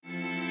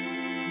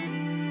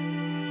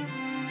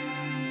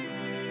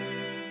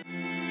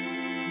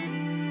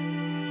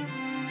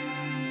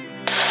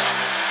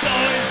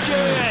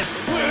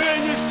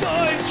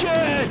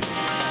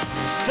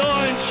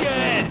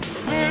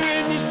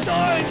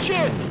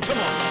Shift! Come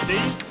on,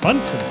 Steve!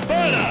 Bunsen.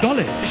 Burner!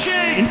 Dolly.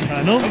 Machine!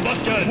 Internal.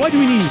 Combustion! Why do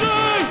we need Steam!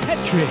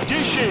 Petri?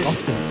 Dishes!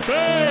 Oscar.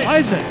 Base!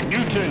 Isaac.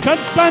 Newton!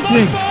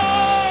 Transplanting.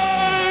 Science!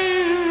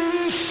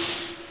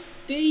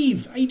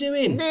 Steve, how you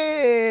doing?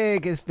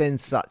 Nick, it's been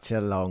such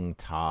a long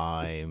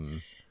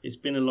time. It's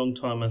been a long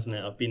time, hasn't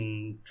it? I've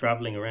been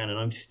travelling around and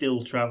I'm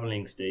still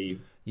travelling,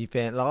 Steve.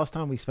 Last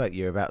time we spoke,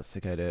 you were about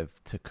to go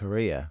to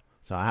Korea.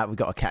 So we've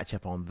got to catch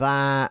up on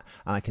that.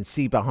 And I can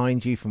see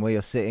behind you from where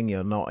you're sitting,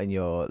 you're not in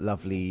your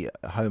lovely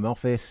home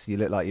office. You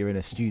look like you're in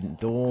a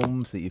student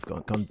dorm, so you've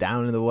gone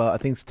down in the world. I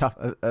think it's tough.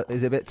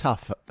 It's a bit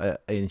tough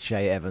in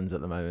Shea Evans at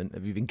the moment.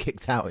 Have you been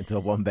kicked out into a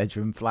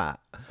one-bedroom flat?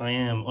 I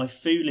am. I'm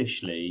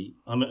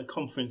at a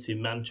conference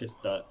in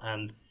Manchester,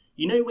 and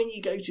you know when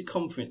you go to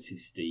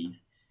conferences,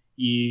 Steve,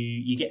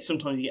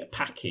 sometimes you get a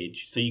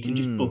package, so you can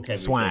just book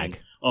everything. Swag.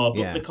 Book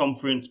the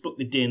conference, book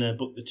the dinner,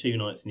 book the 2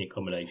 nights in the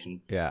accommodation.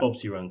 Yeah.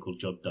 Bob's your uncle,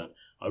 job done.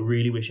 I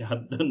really wish I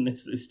hadn't done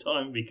this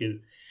time because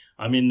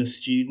I'm in the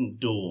student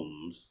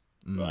dorms,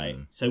 right?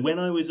 So when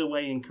I was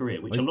away in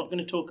Korea, which I'm not going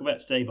to talk about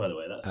today, by the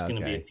way, that's going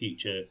to be a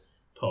future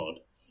pod.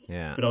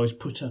 Yeah. But I was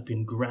put up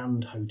in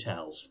grand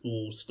hotels,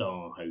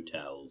 4-star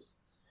hotels.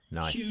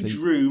 Nice. Huge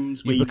So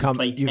rooms where you can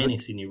play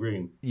tennis in your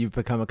room. You've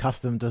become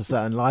accustomed to a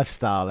certain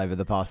lifestyle over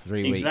the past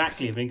 3 weeks.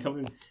 Exactly. I've been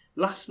covering.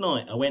 Last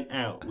night I went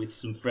out with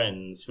some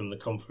friends from the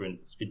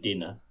conference for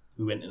dinner.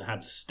 We went and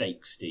had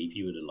steak, Steve.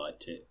 You would have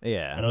liked it.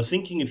 Yeah. And I was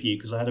thinking of you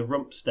because I had a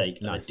rump steak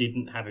and Nice. I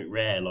didn't have it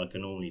rare like I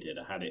normally did.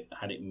 I had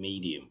it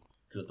medium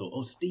because I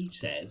thought, Steve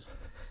says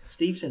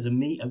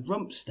a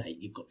rump steak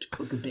you've got to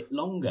cook a bit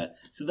longer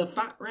so the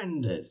fat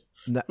renders.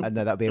 No,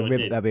 that'd be So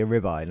that'd be a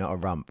ribeye, not a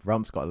rump.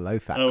 Rump's got a low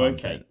fat content.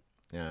 Okay.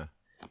 Yeah.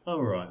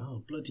 Oh, right.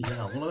 Oh, bloody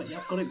hell. Well,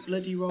 I've got it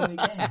bloody wrong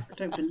again. I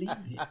don't believe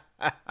it.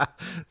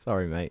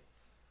 Sorry, mate.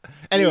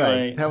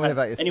 Anyway, tell me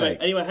about your steak.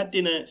 Anyway, I had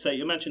dinner. So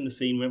you imagine the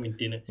scene, we're having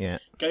dinner. Yeah.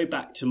 Go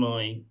back to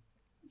my,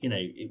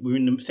 we're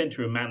in the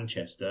centre of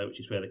Manchester, which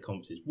is where the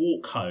conference is.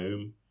 Walk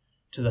home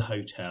to the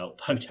hotel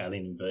in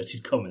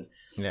inverted commas.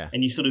 Yeah.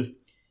 And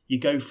you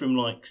go from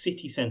like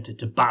city centre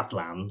to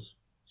Badlands.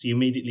 So you're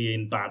immediately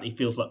in it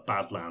feels like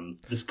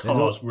Badlands. There's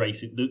cars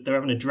racing. They're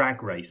having a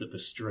drag race up a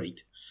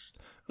street.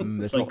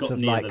 There's So I lots got of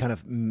near like them. kind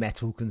of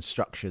metal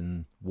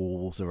construction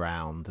walls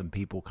around, and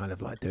people kind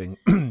of like doing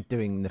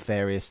doing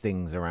nefarious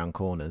things around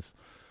corners.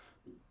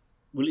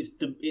 Well, it's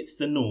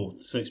the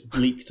north, so it's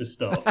bleak to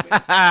start with,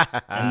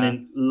 and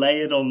then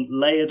layered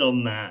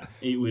on that,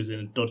 it was in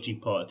a dodgy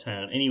part of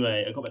town.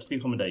 Anyway, I got back to the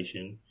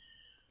accommodation.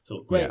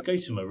 Thought, great, go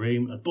to my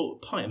room. I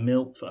bought a pint of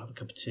milk. Thought I'd have a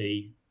cup of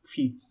tea, a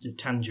few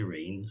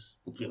tangerines.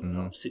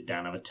 I'll sit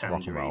down, have a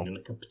tangerine and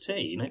a cup of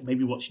tea.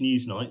 Maybe watch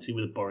Newsnight, see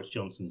whether Boris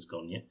Johnson's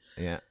gone yet.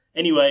 Yeah.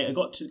 Anyway, I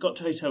got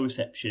to hotel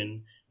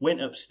reception, went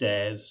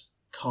upstairs.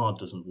 Card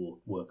doesn't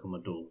work on my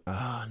door.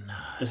 Oh no.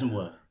 Doesn't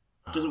work.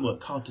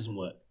 Card doesn't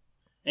work.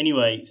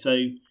 Anyway, so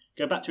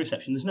go back to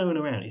reception. There's no one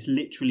around. It's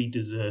literally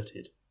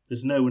deserted.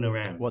 There's no one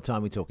around. What time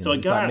are we talking? So I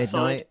Is go that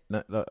outside.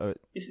 midnight? No,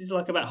 This is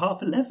like about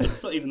 11:30.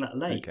 It's not even that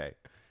late. okay.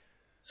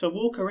 So I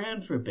walk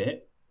around for a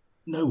bit.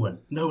 No one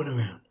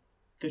around.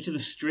 Go to the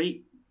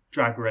street.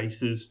 Drag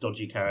racers,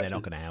 dodgy characters. They're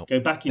not going to help. Go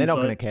back inside. They're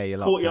not going to care you're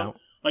locked courtyard. out.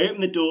 I open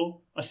the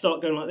door. I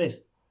start going like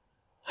this.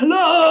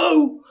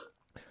 Hello,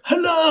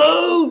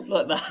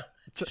 like that.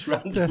 Just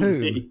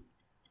randomly.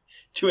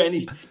 To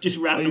any, just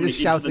Are randomly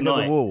you just into the shouting at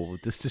night. the wall,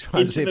 just to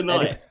try to see Into if the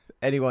night.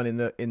 anyone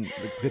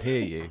could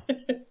hear you?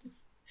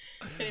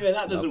 Anyway,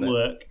 that doesn't Love it.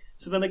 work.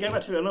 So then I go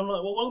back to it and I'm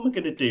like, well, what am I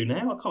going to do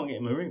now? I can't get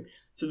in my room.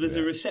 So there's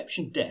a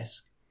reception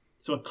desk.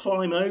 So I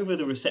climb over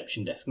the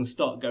reception desk and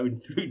start going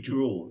through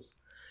drawers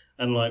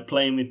and like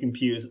playing with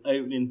computers,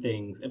 opening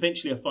things.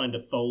 Eventually I find a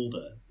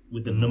folder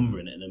with a number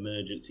in it, an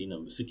emergency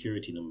number,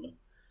 security number.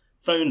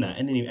 Phone that.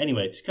 And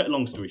anyway, to cut a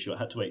long story short, I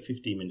had to wait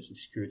 15 minutes for the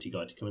security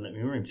guy to come and let me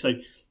in my room. So,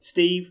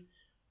 Steve,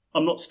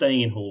 I'm not staying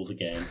in halls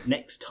again.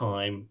 Next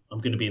time, I'm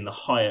going to be in the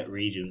Hyatt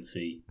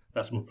Regency.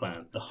 That's my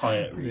plan. The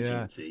Hyatt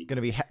Regency. Going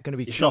to be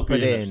It's not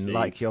choppered good enough, in Steve.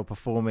 like you're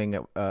performing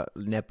at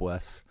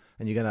Nebworth,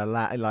 and you're going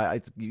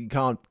to you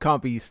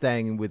can't be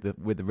staying with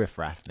the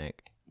riffraff,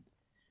 Nick.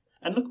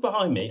 And look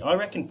behind me. I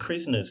reckon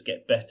prisoners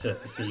get better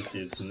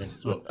facilities than this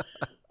as well.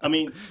 I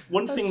mean,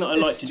 one thing that I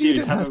like to do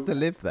is have has to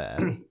live there.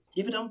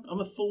 Yeah, but I'm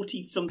a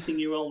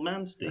 40-something-year-old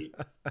man, Steve.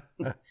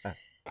 The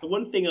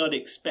one thing I'd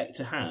expect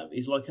to have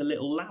is like a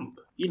little lamp,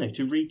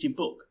 to read your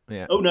book.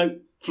 Yeah. Oh, no,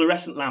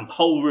 fluorescent lamp,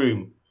 whole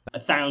room,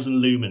 1,000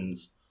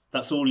 lumens.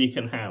 That's all you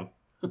can have.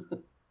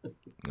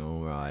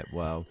 All right.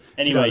 Well.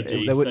 Anyway,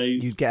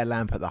 you'd get a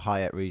lamp at the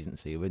Hyatt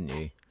Regency, wouldn't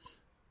you?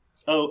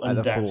 Oh, At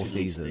the Four undoubtedly,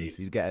 Seasons, Steve.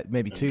 you'd get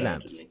maybe 2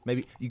 lamps. Undoubtedly.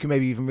 Maybe you can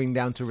even ring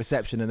down to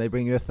reception, and they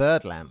bring you a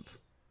 3rd lamp.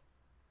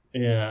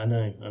 Yeah, I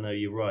know,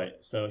 you're right.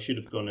 So I should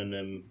have gone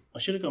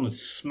and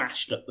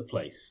smashed up the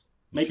place.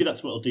 Maybe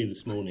that's what I'll do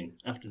this morning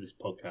after this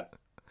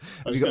podcast.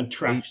 I'll just go and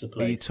trash the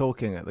place. Are you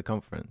talking at the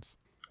conference?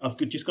 I've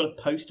just got a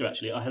poster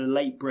actually. I had a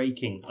late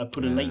breaking. I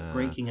put a late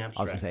breaking I was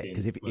abstract going to say, in.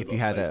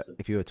 because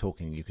if you were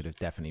talking, you could have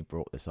definitely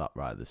brought this up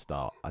right at the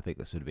start. I think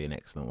this would be an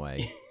excellent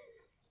way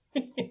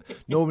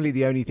Normally,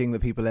 the only thing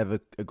that people ever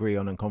agree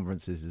on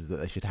conferences is that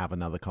they should have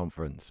another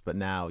conference. But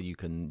now you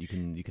can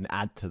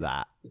add to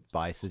that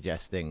by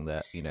suggesting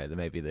that that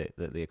maybe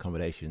the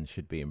accommodation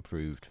should be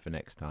improved for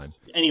next time.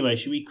 Anyway,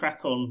 should we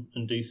crack on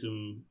and do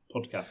some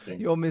podcasting?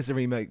 Your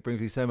misery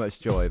brings me so much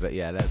joy. But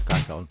yeah, let's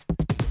crack on.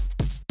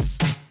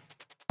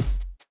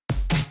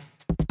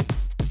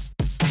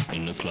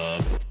 In the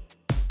club.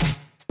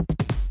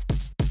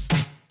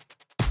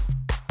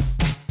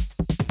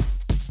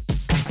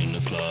 In the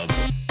club.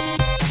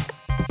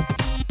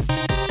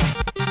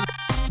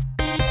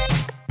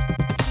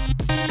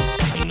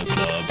 In the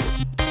club.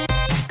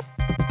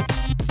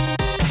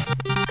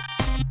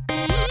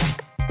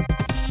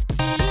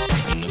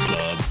 In the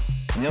club.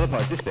 And the other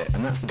part is this bit,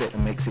 and that's the bit that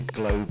makes it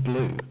glow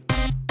blue.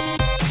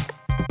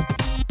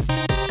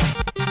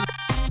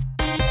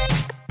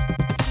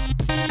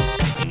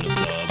 In the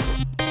club.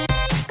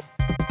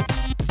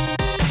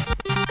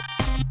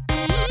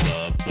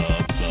 Club,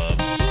 club, club.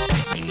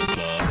 In the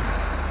club.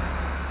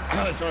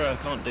 Oh, sorry, I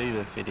can't do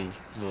the Fiddy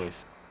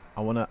voice.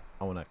 I wanna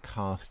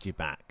cast you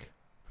back,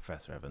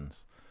 Professor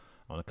Evans.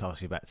 I wanna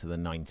cast you back to the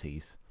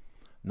 90s,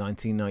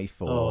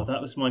 1994. Oh,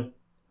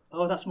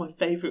 that's my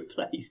favourite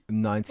place.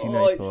 1994.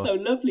 Oh, it's so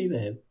lovely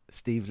then.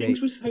 Steve Lee.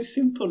 Things were so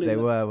simple. They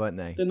were, weren't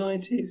they? The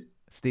 90s.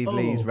 Steve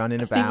Lee's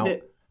running I think about,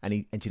 that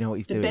and do you know what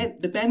he's the doing?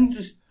 The Benz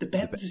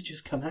has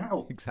just come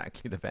out.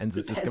 Exactly, the Benz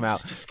has The just Benz come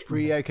out. has just come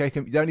Pre OK,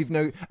 you don't even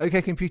know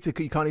OK Computer.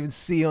 You can't even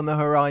see on the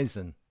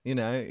horizon. But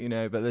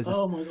there's just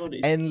Oh my god!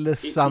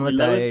 endless it's summer the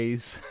lowest-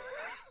 days.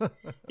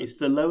 It's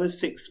the lower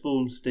sixth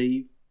form,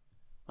 Steve.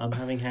 I'm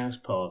having house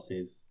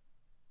parties.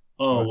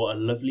 Oh, Right. what a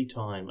lovely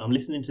time! I'm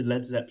listening to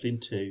Led Zeppelin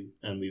 2,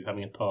 and we're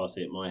having a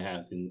party at my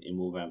house in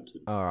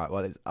Wolverhampton. All right.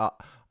 Well,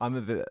 I'm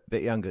a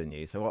bit younger than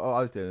you, so what I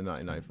was doing in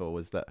 1994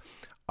 was that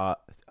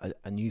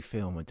a new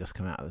film had just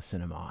come out of the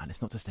cinema, and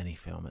it's not just any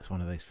film. It's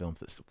one of those films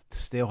that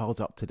still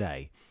holds up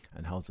today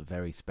and holds a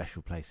very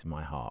special place in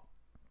my heart.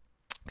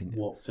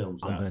 What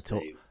film's I'm that, going to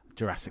talk Steve?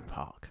 Jurassic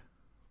Park.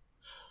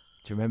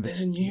 Do you remember?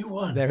 There's a new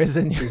one. There is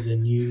a new. There's a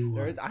new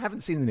one. I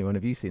haven't seen the new one.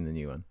 Have you seen the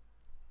new one?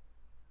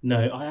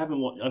 No, I haven't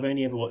watched. I've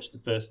only ever watched the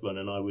first one,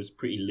 and I was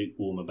pretty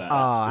lukewarm about it. Oh, to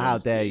be how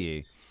honest dare with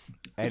you!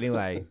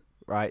 Anyway,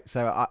 right.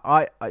 So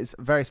I it's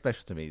very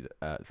special to me.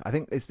 I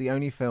think it's the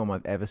only film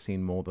I've ever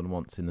seen more than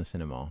once in the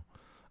cinema.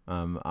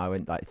 I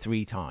went like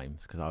 3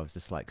 times because I was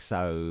just like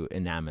so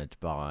enamored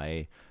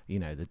by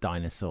the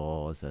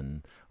dinosaurs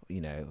and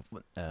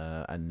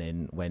and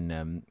then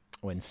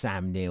when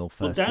Sam Neill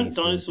Well, first sees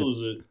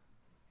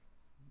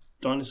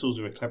dinosaurs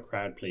are a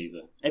crowd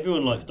pleaser.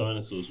 Everyone likes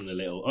dinosaurs when they're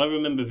little. I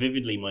remember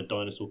vividly my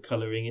dinosaur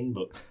colouring in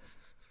book.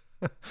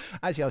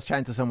 Actually, I was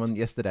chatting to someone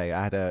yesterday.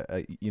 I had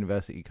a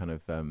university kind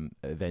of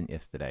event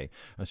yesterday.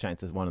 I was chatting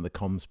to one of the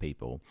comms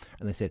people,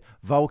 and they said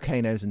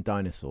volcanoes and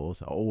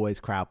dinosaurs are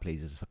always crowd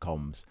pleasers for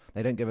comms.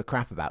 They don't give a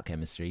crap about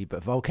chemistry,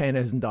 but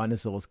volcanoes and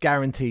dinosaurs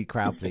guaranteed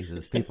crowd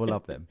pleasers. People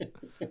love them.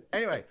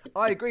 Anyway,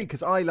 I agree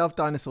because I love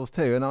dinosaurs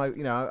too, and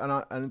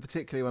and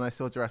particularly when I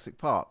saw Jurassic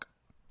Park.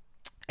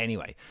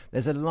 Anyway,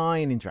 there's a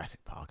line in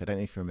Jurassic Park. I don't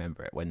know if you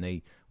remember it when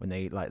they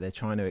they're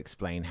trying to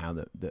explain how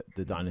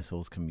the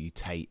dinosaurs can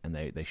mutate and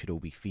they should all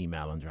be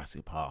female on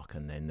Jurassic Park,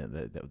 and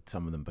then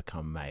some of them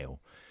become male,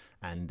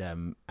 and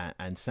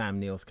Sam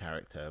Neill's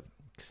character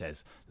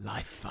says,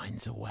 "Life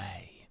finds a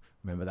way."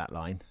 Remember that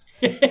line?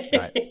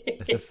 Right.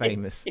 It's a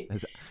famous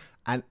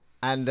and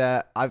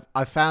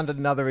I found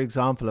another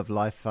example of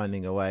life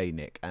finding a way,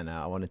 Nick, and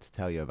I wanted to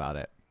tell you about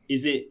it.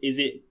 Is it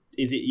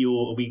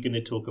are we going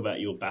to talk about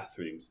your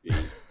bathroom, Steve?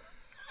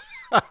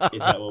 Is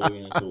that what we're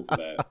going to talk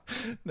about?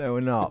 No, we're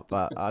not,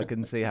 but I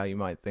can see how you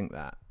might think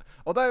that.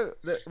 Although,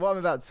 what I'm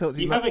about to talk to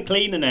you You have a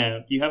cleaner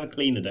now. You have a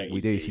cleaner, don't you?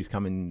 We do. Steve? She's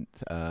coming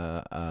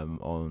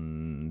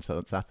on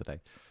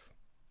Saturday.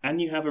 And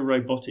you have a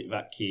robotic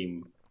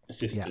vacuum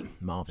assistant. Yeah,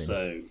 Marvin.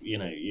 So,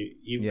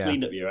 you've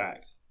cleaned up your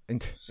act.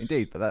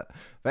 Indeed. But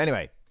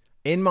anyway,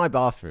 in my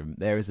bathroom,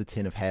 there is a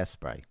tin of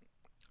hairspray,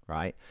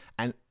 right?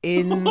 And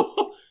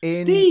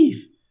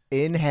Steve!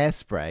 in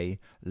hairspray,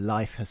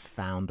 life has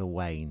found a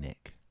way,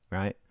 Nick,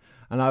 right?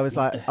 And I was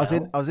What like, the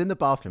hell? I was in the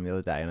bathroom the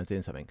other day and I was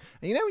doing something.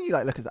 And when you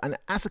look at, and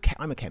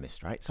I'm a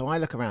chemist, right? So I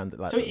look around at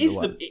So it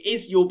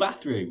is your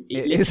bathroom.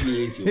 It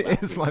literally is your bathroom.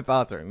 It is my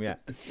bathroom, yeah.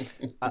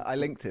 I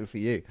linked it for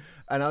you.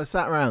 And I was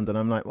sat around and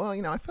I'm like, well,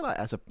 I feel like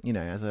as a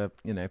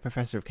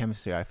professor of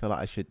chemistry, I feel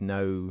like I should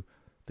know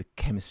the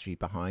chemistry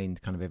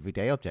behind kind of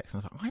everyday objects.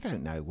 And I was like, I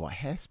don't know what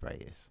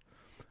hairspray is.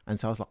 And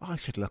so I was like, I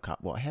should look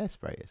up what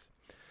hairspray is.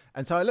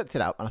 And so I looked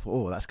it up and I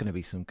thought, that's going to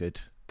be some good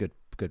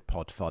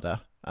pod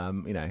fodder.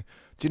 Do you know?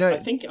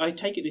 I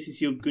take it this is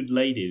your good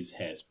lady's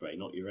hairspray,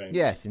 not your own.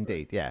 Yes, hairspray.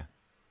 indeed, yeah.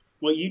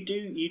 Well,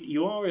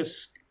 you are a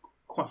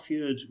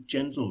coiffured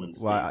gentleman,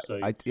 Steve. Well, so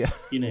yeah.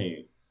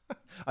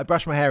 I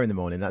brush my hair in the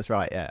morning. That's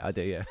right. Yeah, I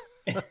do. Yeah.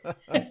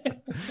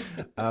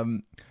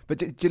 But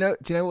do you know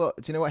what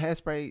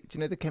hairspray? Do you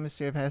know the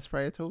chemistry of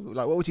hairspray at all?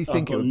 Like, what would you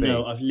think it would be?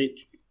 No, I've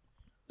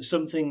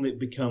something that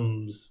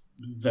becomes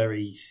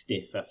very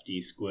stiff after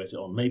you squirt it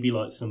on. Maybe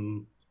like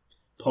some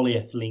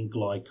polyethylene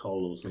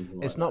glycol or something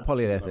like that. It's not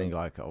polyethylene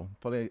glycol.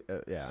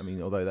 Yeah, I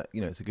mean, although that,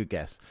 it's a good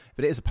guess,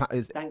 but it is a.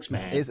 Thanks,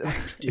 man.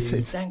 Thanks,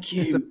 dude. Thank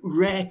it's you.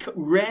 Rare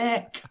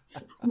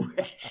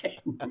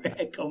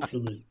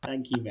compliment.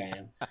 Thank you,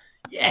 man.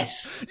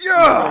 Yes.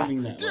 Yeah.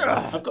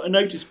 I've got a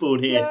notice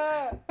board here.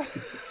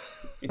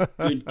 Yeah.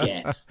 Good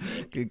guess.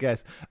 Good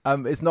guess.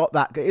 It's not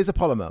that. It is a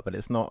polymer, but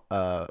it's not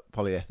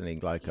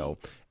polyethylene glycol.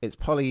 It's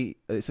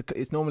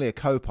It's normally a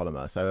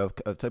copolymer. So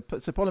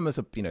polymers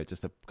are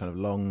just a kind of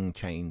long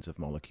chains of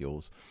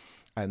molecules,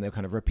 and they're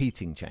kind of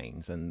repeating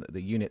chains. And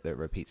the unit that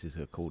repeats is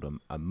called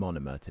a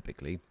monomer,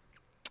 typically.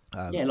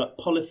 Like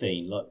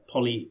polythene, like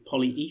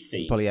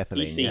polyethylene.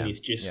 Polyethylene. Ethene is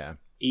just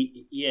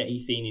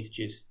ethene is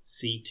just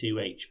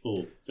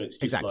C2H4. So it's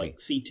just like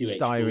C2H4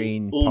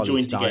 styrene, all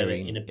joined together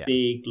in a yeah.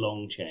 big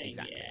long chain.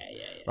 Exactly.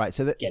 Yeah. Right.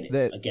 So I get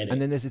it.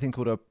 And then there's a thing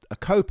called a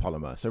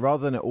copolymer. So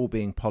rather than it all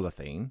being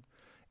polythene,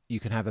 you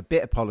can have a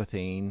bit of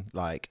polythene,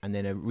 and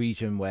then a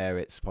region where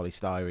it's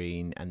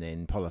polystyrene, and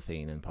then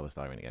polythene and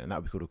polystyrene again, and that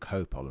would be called a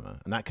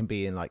copolymer. And that can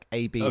be in like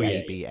AB,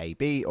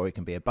 AB, or it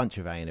can be a bunch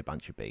of A and a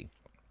bunch of B.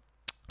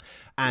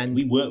 And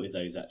we work with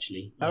those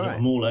actually. Right.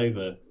 I'm all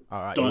over.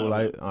 All right,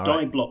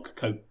 dye block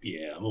cope.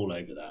 Yeah, I'm all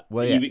over that.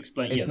 Well, you've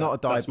explained. It's not a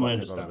dye block.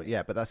 Understanding.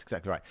 Yeah, but that's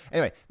exactly right.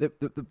 Anyway,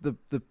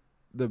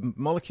 the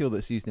molecule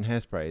that's used in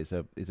hairspray is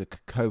a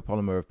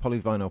copolymer of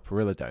polyvinyl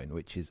pyrrolidone,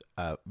 which is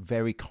a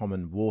very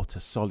common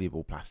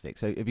water-soluble plastic.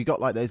 So if you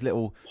got like those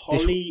little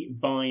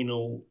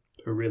polyvinyl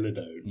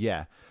pyrrolidone.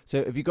 Yeah. So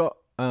if you got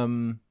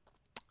you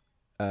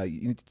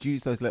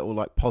use those little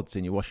like pods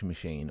in your washing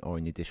machine or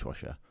in your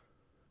dishwasher.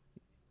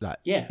 The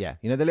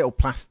little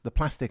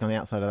plastic on the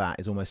outside of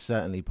that is almost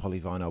certainly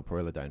polyvinyl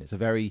pyrrolidone. It's a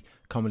very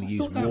commonly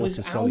used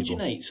water-soluble.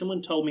 Alginate.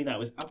 Someone told me that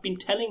was. I've been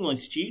telling my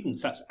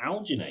students that's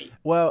alginate.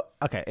 Well,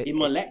 okay. In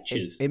my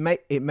lectures, it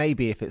may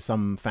be if it's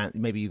some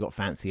maybe you got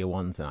fancier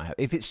ones than I have.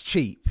 If it's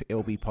cheap,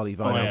 it'll be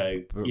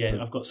polyvinyl.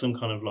 I've got some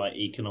kind of like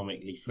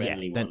economically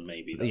friendly one.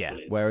 Maybe. That's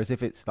what it is. Whereas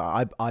if it's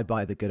like I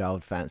buy the good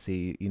old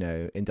fancy,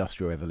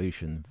 Industrial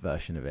Revolution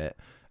version of it.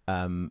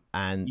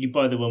 And you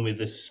buy the one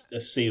with a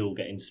seal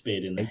getting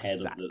speared in the head.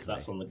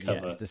 That's on the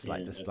cover. Yeah, it's just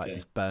like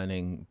this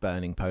burning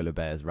polar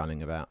bears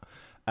running about.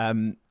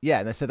 So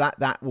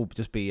that will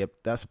just be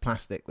that's a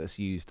plastic that's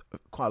used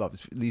quite a lot.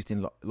 It's used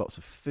in lots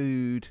of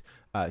food.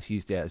 It's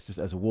used it's just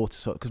as a water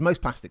sort, because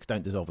most plastics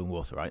don't dissolve in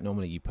water, right?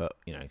 Normally you put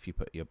if you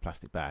put your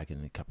plastic bag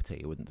in a cup of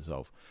tea, it wouldn't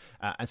dissolve.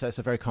 And so it's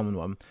a very common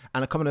one,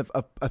 and a common of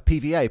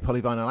PVA,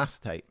 polyvinyl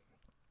acetate,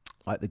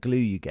 like the glue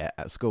you get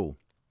at school.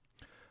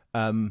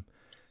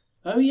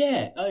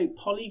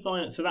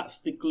 Polyvinyl. So that's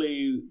the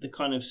glue, the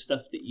kind of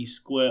stuff that you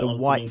squirt on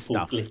white something,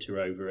 stuff. put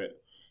glitter over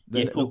it.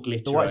 The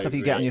white stuff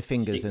you get on your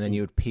fingers, sticks and then you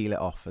would peel it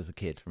off as a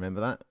kid.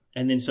 Remember that?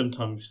 And then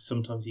sometimes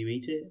you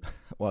eat it.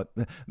 Well,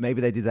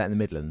 maybe they did that in the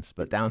Midlands,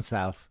 but down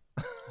south.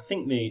 I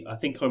think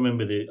I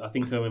remember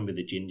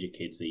the ginger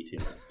kids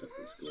eating that stuff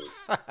at school.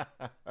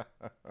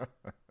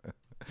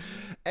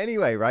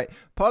 Anyway, right,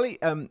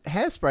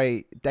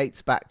 hairspray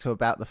dates back to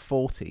about the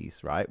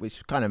 40s, right,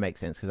 which kind of makes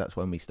sense because that's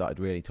when we started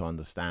really to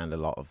understand a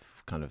lot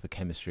of kind of the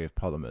chemistry of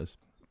polymers.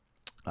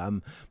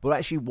 But it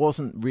actually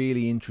wasn't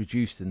really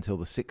introduced until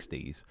the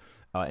 60s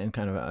in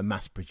kind of a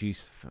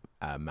mass-produced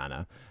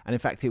manner. And in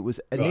fact, it was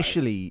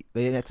initially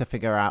they had to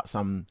figure out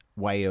some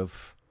way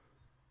of,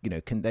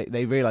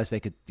 they realized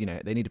they could, you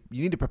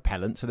need a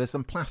propellant. So there's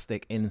some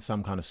plastic in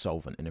some kind of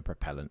solvent in a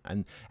propellant,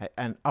 and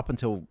up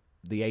until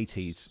the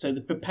 80s. So the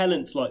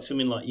propellant's like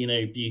something like,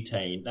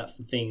 butane. That's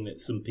the thing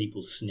that some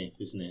people sniff,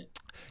 isn't it?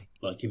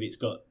 Like if it's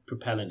got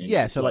propellant in it.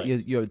 Yeah, so like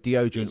your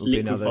deodorant would be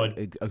another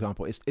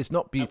example. It's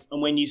not butane.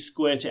 And when you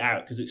squirt it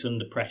out, because it's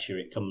under pressure,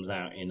 it comes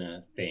out in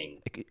a thing.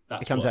 It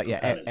comes out,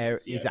 air,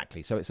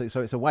 exactly. So it's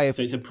a way of...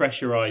 So it's a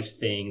pressurized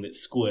thing that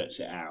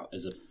squirts it out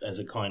as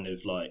a kind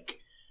of like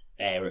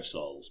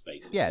aerosols,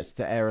 basically. Yeah, it's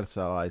to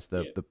aerosolize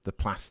the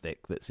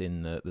plastic that's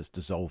that's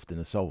dissolved in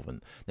the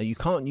solvent. Now you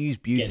can't use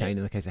butane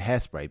in the case of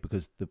hairspray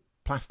because the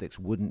plastics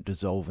wouldn't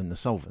dissolve in the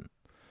solvent.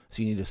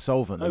 So you need a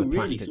solvent that the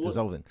plastic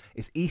dissolves in.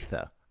 It's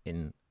ether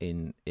in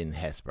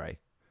hairspray.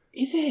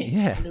 Is it?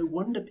 Yeah. No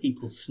wonder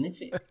people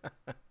sniff it.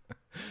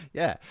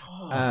 Yeah.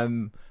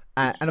 And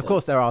of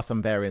course there are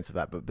some variants of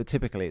that, but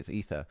typically it's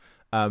ether.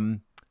 So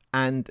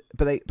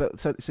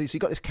you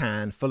got this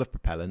can full of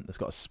propellant that's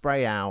got to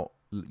spray out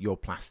your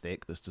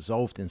plastic that's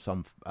dissolved in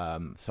some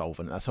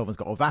solvent. That solvent's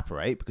got to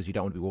evaporate because you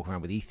don't want to be walking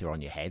around with ether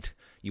on your head.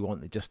 You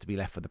want it just to be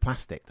left with the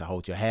plastic to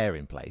hold your hair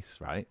in place,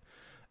 right?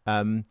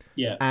 So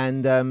they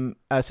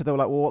were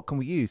like, well, what can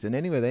we use? And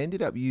anyway, they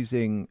ended up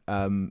using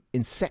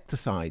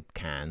insecticide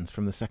cans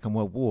from the Second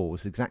World War. It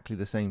was exactly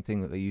the same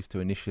thing that they used to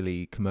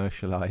initially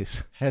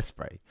commercialize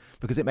hairspray,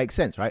 because it makes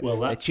sense, right?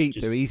 Well, they're cheap,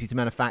 they're easy to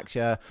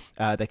manufacture,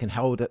 they can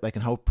hold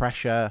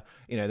pressure,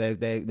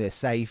 they're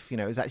safe.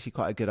 It's actually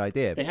quite a good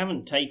idea. They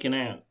haven't taken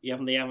out.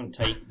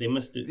 They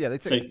must have.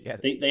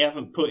 They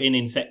haven't put in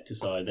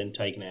insecticide then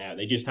taken it out.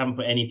 They just haven't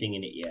put anything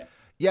in it yet.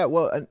 Yeah,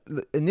 well,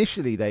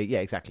 initially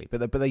exactly,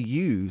 but they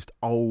used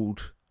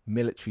old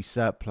military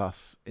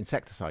surplus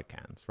insecticide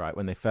cans, right,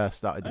 when they first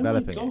started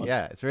developing it.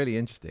 Yeah, it's really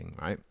interesting,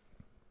 right?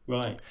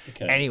 Right.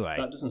 Okay. Anyway.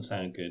 That doesn't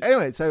sound good.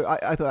 Anyway, so I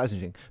thought that was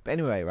interesting. But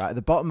anyway, right at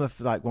the bottom of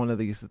like one of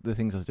the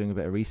things I was doing a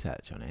bit of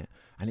research on it,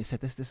 and it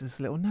said this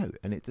little note,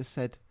 and it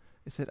said,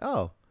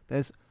 oh,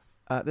 there's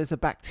a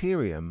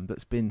bacterium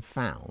that's been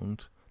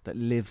found that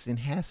lives in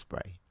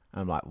hairspray.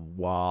 I'm like,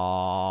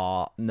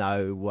 what?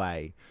 No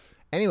way.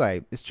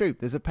 Anyway, it's true.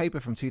 There's a paper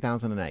from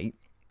 2008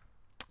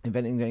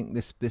 inventing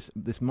this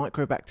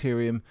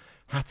Microbacterium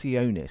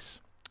hationis,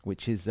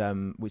 which is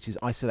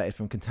isolated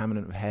from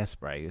contaminant of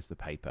hairspray, is the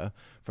paper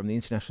from the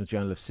International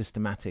Journal of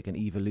Systematic and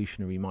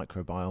Evolutionary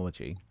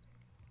Microbiology.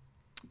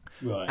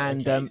 Right.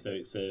 And okay. So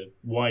it's a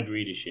wide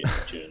readership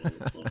journal.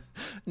 This one.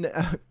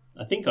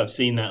 I think I've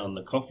seen that on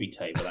the coffee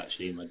table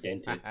actually in my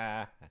dentist.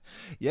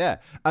 Yeah.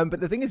 But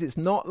the thing is, it's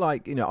not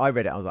like, I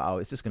read it, I was like, oh,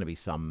 it's just going to be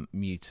some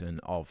mutant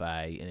of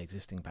an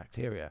existing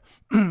bacteria.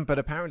 But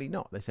apparently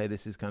not. They say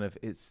this is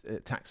it's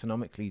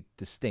taxonomically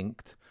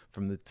distinct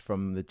from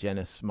the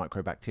genus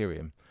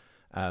Microbacterium.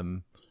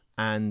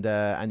 And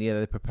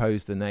they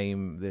proposed the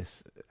name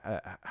this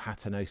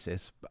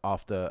Hatanosis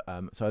after.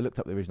 So I looked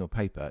up the original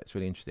paper. It's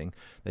really interesting.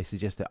 They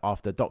suggest it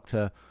after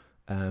Dr.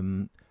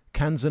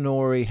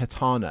 Kanzanori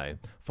Hatano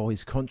for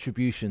his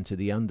contribution to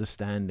the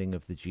understanding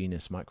of the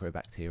genus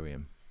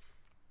Microbacterium.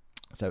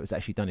 So it was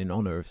actually done in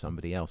honor of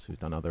somebody else who's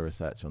done other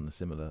research on the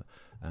similar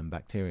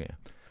bacteria.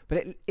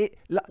 But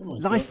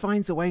life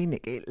finds a way,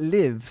 Nick. It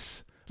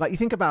lives. Like you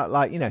think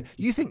about,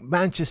 you think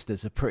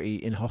Manchester's a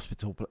pretty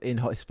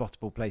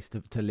inhospitable place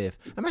to live.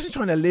 Imagine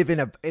trying to live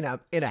in a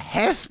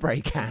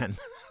hairspray can.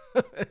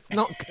 It's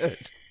not good.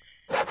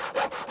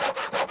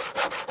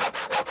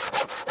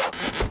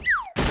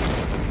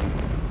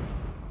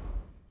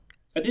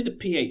 I did a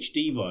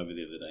PhD Viva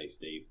the other day,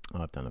 Steve.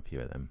 I've done a few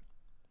of them.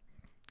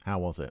 How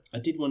was it? I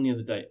did one the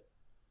other day.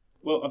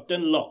 Well, I've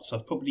done lots.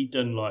 I've probably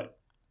done like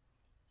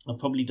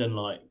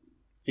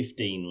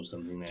 15 or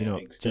something now. Do you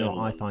know what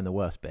I find the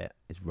worst bit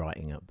is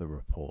writing up the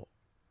report.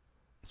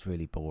 It's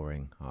really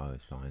boring. I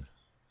always find,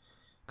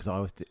 because I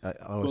always write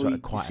quite a thorough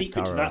report. The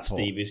secret to that,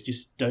 Steve, is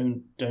just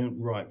don't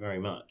write very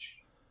much.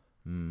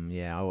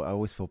 Yeah, I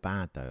always feel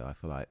bad though. I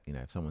feel like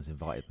if someone's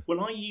invited. When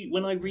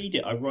I read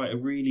it, I write a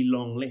really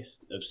long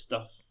list of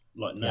stuff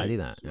like notes. Yeah, I do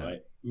that. Yeah.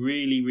 Right,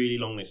 really, really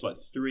long list, like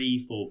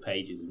 3-4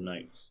 pages of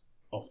notes,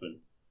 often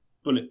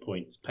bullet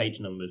points,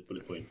 page numbers,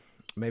 bullet points.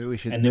 Maybe we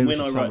should. And then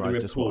when I write the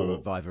summarise just what a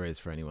report, Viva is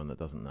for anyone that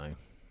doesn't know.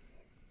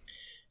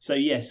 So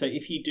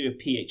if you do a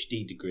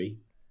PhD degree,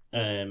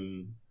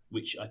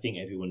 which I think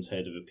everyone's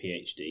heard of a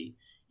PhD,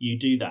 you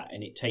do that,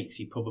 and it takes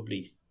you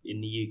probably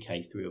in the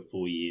UK 3 or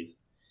 4 years.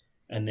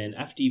 And then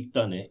after you've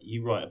done it,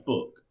 you write a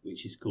book,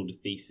 which is called a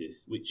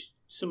thesis, which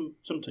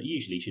sometimes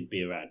usually should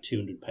be around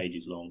 200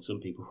 pages long. Some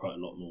people write a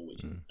lot more,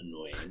 which is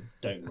annoying.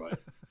 Don't write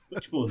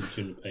much more than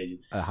 200 pages.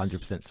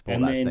 100%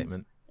 support that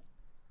statement.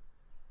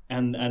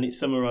 And it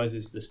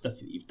summarises the stuff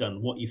that you've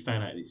done, what you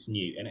found out that's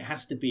new. And it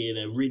has to be an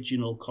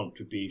original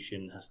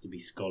contribution, has to be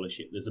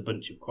scholarship. There's a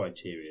bunch of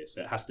criteria.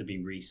 So it has to be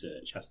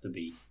research, has to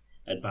be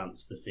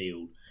advance the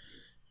field.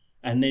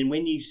 And then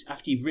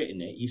after you've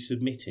written it, you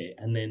submit it.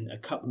 And then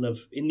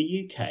in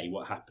the UK,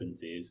 what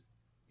happens is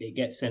it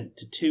gets sent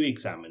to 2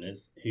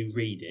 examiners who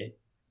read it,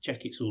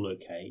 check it's all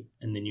okay.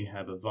 And then you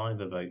have a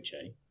Viva Voce,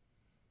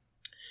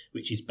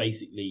 which is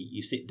basically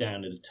you sit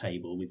down at a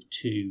table with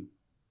 2.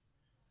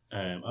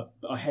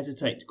 I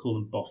hesitate to call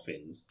them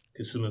boffins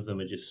because some of them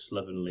are just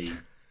slovenly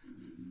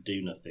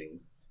do nothing.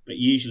 But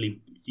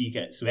usually you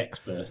get some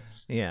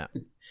experts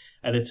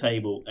at a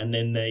table, and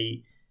then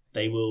they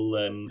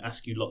will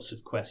ask you lots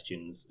of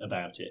questions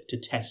about it to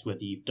test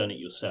whether you've done it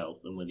yourself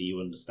and whether you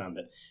understand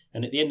it.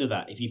 And at the end of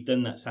that, if you've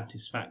done that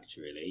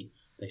satisfactorily,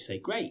 they say,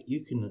 great,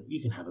 you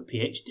can have a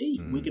PhD.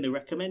 We're going to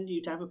recommend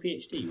you to have a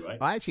PhD, right?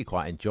 I actually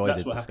quite enjoy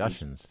the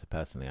discussions,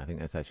 personally. I think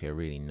that's actually a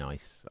really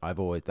nice...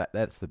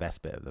 That's the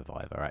best bit of the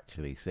Viva,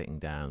 actually sitting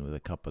down with a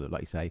couple of,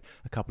 like you say,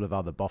 a couple of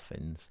other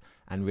boffins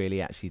and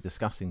really actually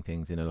discussing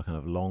things in a kind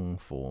of long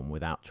form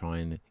without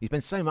trying... You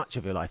spend so much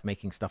of your life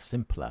making stuff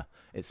simpler.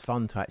 It's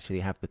fun to actually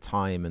have the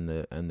time and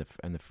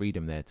the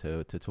freedom there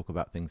to talk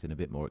about things in a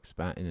bit more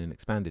in an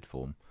expanded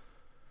form.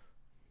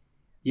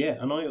 Yeah,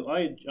 and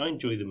I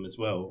enjoy them as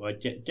well. I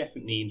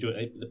definitely enjoy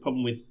it. The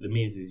problem with them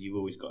is you've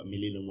always got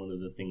 1,000,001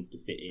 other things to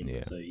fit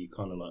in, so you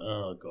kind of like,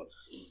 oh, God.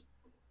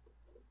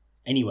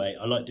 Anyway,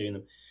 I like doing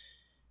them.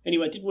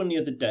 Anyway, I did one the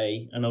other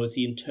day, and I was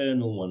the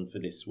internal one for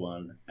this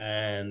one.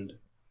 And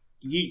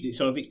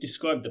so I've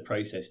described the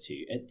process to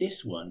you. At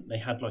this one, they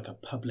had like a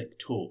public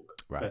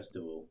talk, first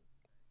of all.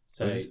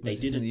 So they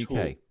did a talk.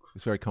 UK?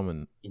 It's very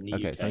common. In the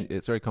UK. So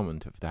it's very common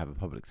to have a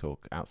public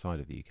talk outside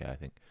of the UK, I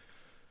think.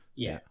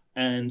 Yeah.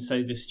 And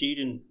so the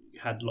student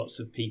had lots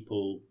of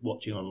people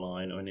watching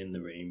online or in the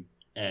room,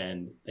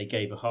 and they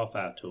gave a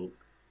half-hour talk,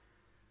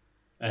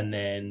 and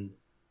then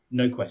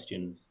no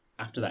questions.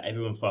 After that,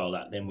 everyone filed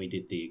out. Then we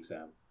did the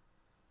exam.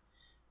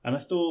 And I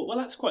thought, well,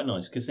 that's quite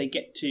nice because they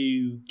get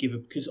to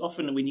because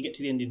often when you get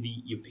to the end of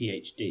your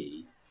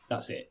PhD,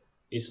 that's it.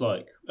 It's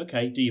like,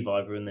 okay, do your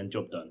Viva and then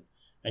job done.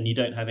 And you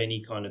don't have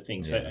any kind of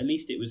thing. So at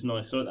least it was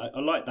nice. So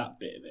I like that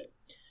bit of it.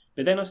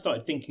 But then I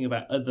started thinking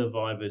about other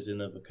vivers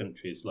in other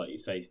countries, like you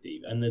say,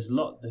 Steve, and there's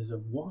a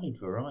wide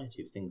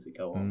variety of things that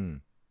go on.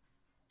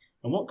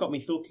 And what got me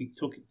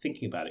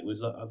thinking about it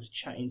was I was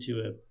chatting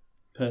to a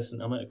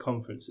person. I'm at a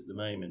conference at the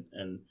moment,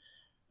 and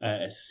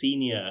a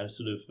senior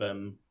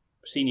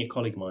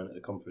colleague of mine at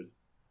the conference,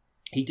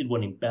 he did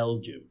one in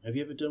Belgium. Have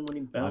you ever done one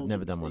in Belgium? I've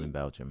never done Steve? one in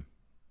Belgium.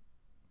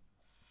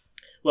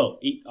 Well,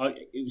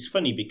 it was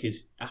funny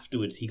because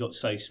afterwards he got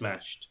so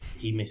smashed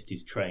he missed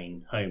his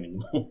train home in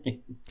the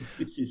morning.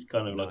 This is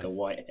kind of like a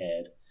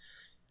white-haired,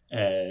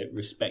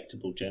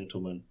 respectable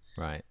gentleman.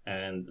 Right.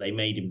 And they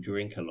made him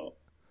drink a lot.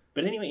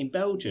 But anyway, in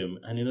Belgium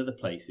and in other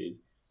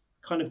places,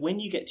 kind of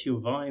when you get to your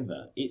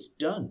Viva, it's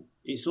done.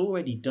 It's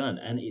already done,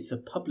 and it's a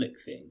public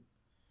thing.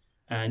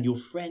 And your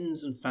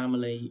friends and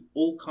family,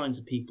 all kinds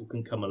of people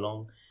can come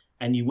along,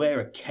 and you wear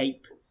a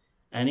cape.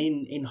 And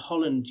in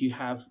Holland, you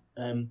have...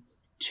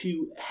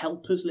 two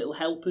little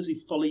helpers who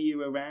follow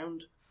you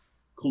around,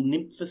 called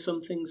nympha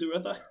somethings or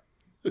other.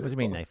 What do you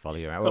mean they follow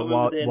you around?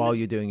 While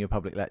you're doing your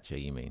public lecture,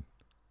 you mean?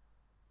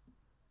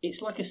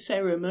 It's like a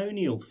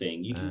ceremonial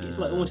thing. It's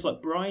like almost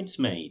like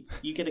bridesmaids.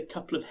 You get a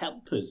couple of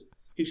helpers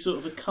who sort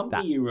of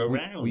accompany you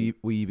around.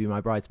 Will you be my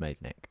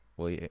bridesmaid, Nick?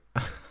 Will you?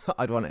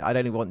 I'd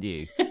only want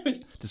you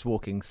just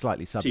walking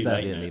slightly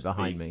subserviently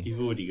behind me.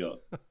 You've already got.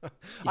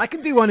 I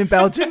can do one in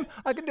Belgium.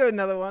 I can do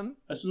another one.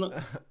 As long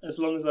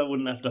as I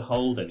wouldn't have to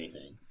hold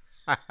anything.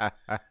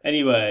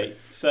 Anyway,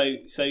 so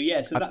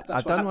yeah, so that's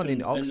I've what done one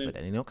in happens. Oxford,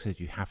 and in Oxford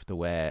you have to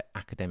wear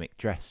academic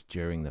dress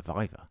during the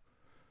Viva.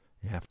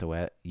 You have to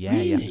wear,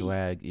 Really? You have to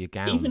wear your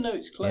gowns, even though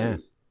it's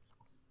closed.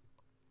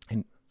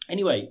 Yeah.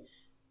 Anyway,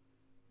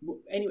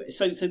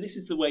 so this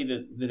is the way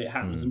that it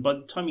happens, and by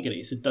the time you get it,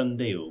 it's a done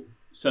deal.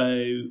 So,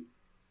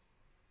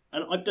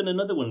 and I've done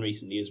another one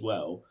recently as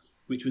well,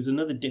 which was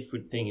another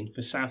different thing. And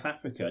for South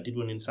Africa, I did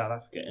one in South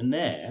Africa, and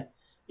there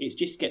it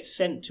just gets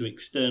sent to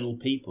external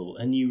people,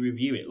 and you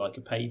review it like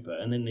a paper,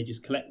 and then they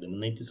just collect them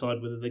and they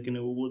decide whether they're going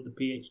to award the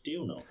PhD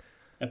or not.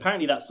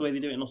 Apparently, that's the way they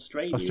do it in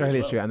Australia.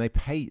 Australia's true, and they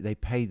pay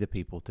the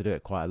people to do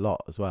it quite a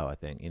lot as well. I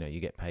think you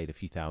get paid a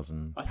few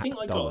 $1,000. I think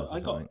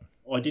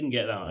I didn't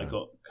get that. I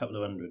got a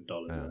couple of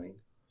 $100. I think.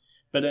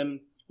 But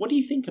what do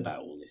you think about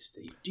all this,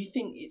 Steve? Do you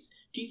think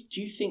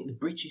do you think the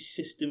British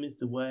system is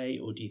the way,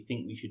 or do you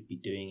think we should be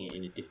doing it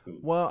in a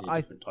different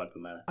type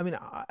of manner? I mean,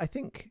 I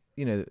think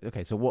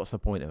okay. So what's the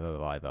point of a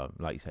Viva?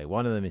 Like you say,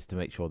 one of them is to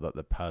make sure that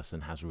the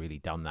person has really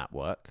done that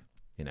work.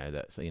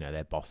 That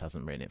their boss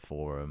hasn't written it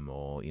for them,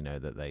 or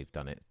that they've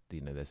done it.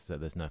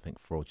 There's nothing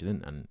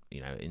fraudulent, and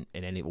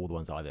in all the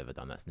ones I've ever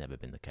done, that's never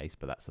been the case.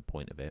 But that's the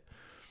point of it.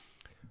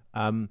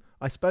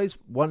 I suppose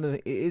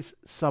it is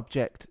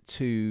subject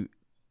to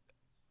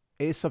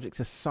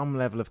some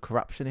level of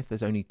corruption if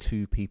there's only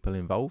 2 people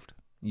involved.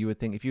 You would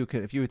think if you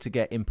were to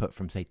get input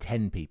from say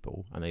 10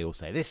 people and they all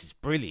say this is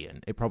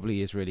brilliant, it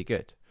probably is really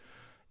good.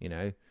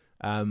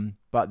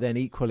 But then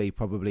equally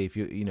probably if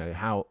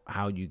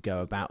how you go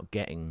about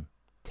getting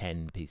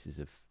 10 pieces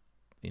of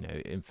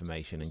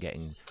information and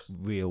getting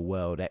real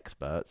world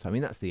experts. I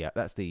mean that's the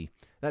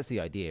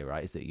idea,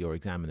 right? Is that your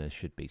examiner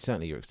should be,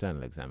 certainly your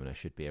external examiner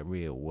should be a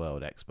real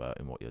world expert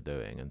in what you're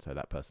doing, and so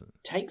that person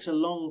takes a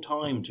long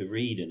time to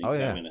read and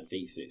examine a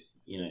thesis.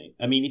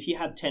 I mean, if you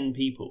had 10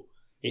 people,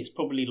 it's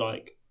probably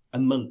like a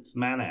month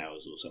man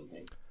hours or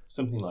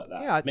something like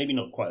that. Yeah, maybe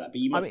not quite that, but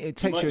you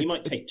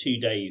might take 2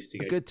 days to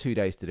go. A good 2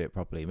 days to do it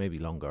properly, maybe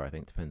longer. I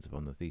think depends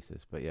upon the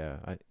thesis, but yeah,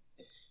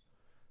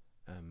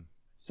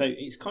 So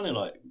it's kind of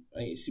like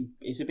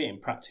it's a bit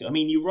impractical. I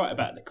mean, you're right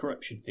about the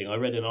corruption thing. I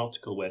read an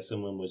article where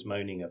someone was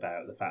moaning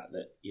about the fact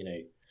that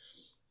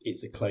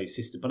it's a closed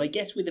system. But I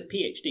guess with a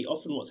PhD,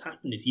 often what's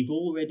happened is you've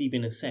already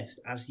been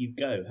assessed as you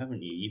go,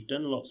 haven't you? You've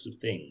done lots of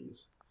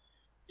things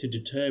to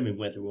determine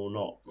whether or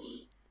not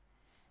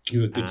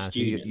you're a good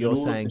student. So you're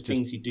saying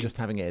just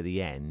having it at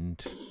the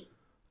end,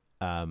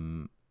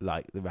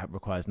 that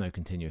requires no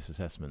continuous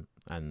assessment,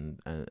 and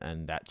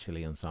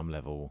actually on some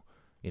level.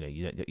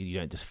 You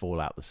don't just fall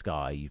out the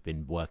sky. You've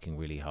been working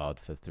really hard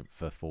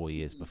for 4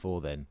 years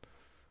before then.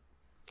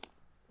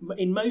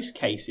 In most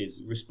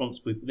cases,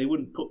 responsible, they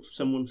wouldn't put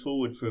someone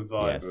forward for a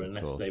Viva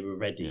unless they were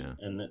ready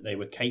and that they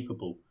were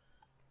capable.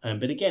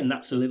 But again,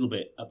 that's a little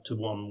bit up to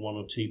one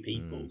or two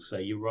people. So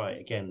you're right.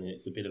 Again,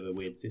 it's a bit of a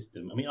weird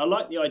system. I mean, I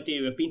like the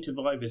idea. I've been to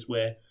Vivas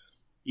where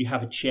you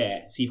have a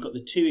chair. So you've got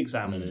the 2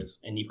 examiners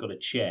and you've got a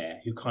chair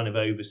who kind of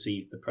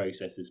oversees the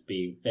process as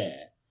being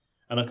fair.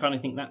 And I kind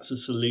of think that's a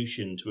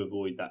solution to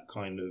avoid that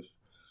kind of...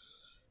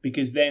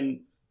 Because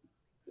then,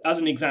 as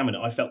an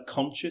examiner, I felt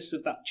conscious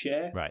of that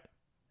chair. Right.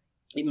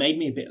 It made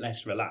me a bit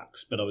less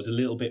relaxed, but I was a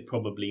little bit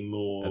probably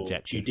more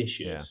objective,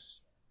 judicious.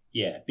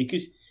 Yeah,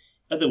 because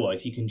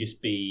otherwise you can just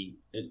be...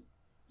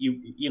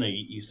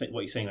 You say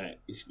what you're saying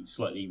is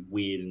slightly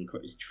weird and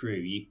it's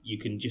true. You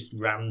can just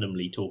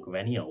randomly talk of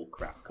any old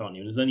crap, can't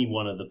you? And there's only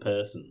one other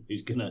person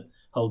who's going to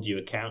hold you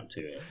account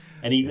to it.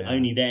 And even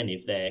only then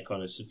if they're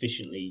kind of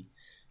sufficiently...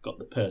 got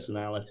the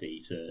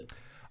personality to.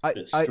 I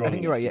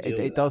think you're right. Yeah,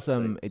 it does.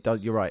 It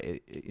does. You're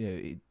right.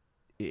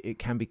 it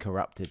can be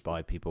corrupted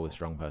by people with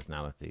strong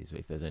personalities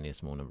if there's only a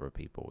small number of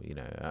people, you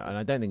know. And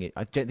I don't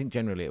think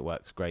generally it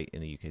works great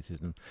in the UK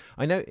system.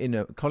 I know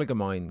a colleague of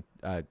mine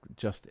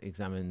just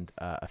examined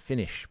a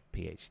Finnish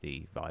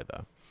PhD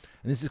Viva,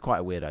 and this is quite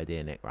a weird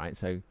idea, Nick, right?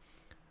 So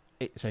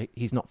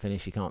he's not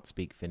Finnish, he can't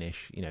speak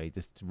Finnish, you know, he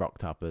just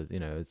rocked up as, you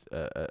know,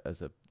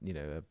 as a you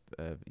know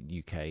a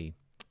UK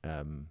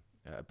a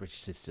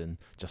British citizen,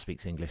 just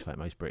speaks English like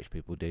most British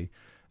people do,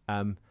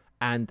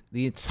 and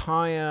the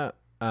entire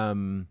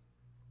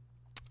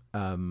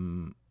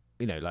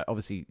you know, like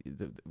obviously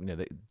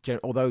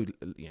although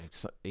you know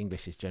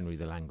English is generally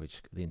the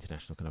language, the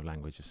international kind of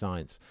language of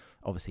science,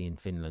 obviously in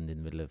Finland, in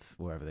the middle of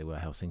wherever they were,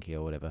 Helsinki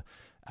or whatever,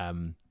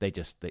 they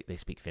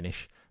speak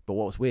Finnish. But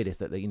what was weird is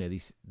that you know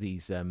these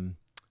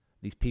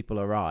people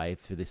arrive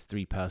through this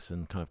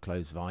 3-person kind of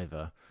closed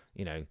Viva,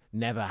 you know,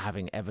 never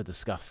having ever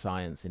discussed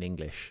science in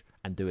English,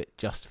 and do it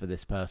just for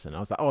this person.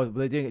 I was like, oh,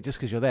 they're doing it just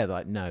because you're there. They're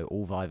like, no,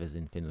 all Vivas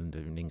in Finland are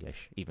in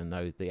English, even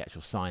though the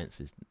actual science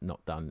is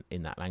not done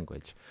in that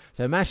language.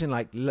 So imagine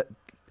like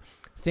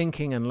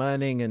thinking and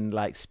learning and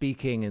like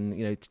speaking and,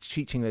 you know,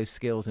 teaching those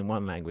skills in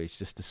one language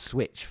just to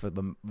switch for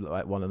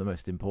like one of the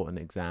most important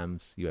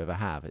exams you ever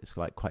have. It's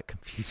like quite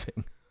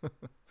confusing.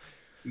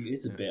 It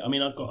is a bit. I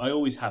mean, I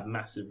always have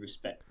massive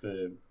respect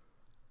for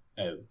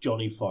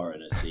Johnny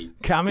Foreigner. See,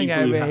 coming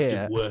people over who have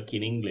here, to work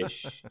in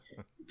English.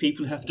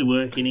 People have to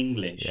work in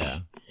English. Yeah.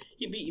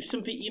 But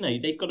some people, you know,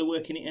 they've got to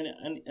work in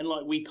it, and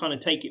like we kind of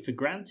take it for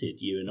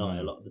granted, you and I,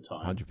 a lot of the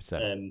time.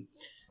 100%.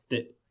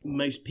 That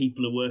most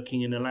people are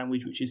working in a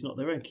language which is not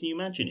their own. Can you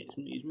imagine it?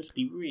 It must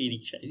be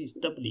really. It's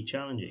doubly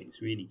challenging.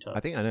 It's really tough.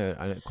 I know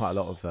quite a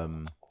lot of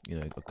you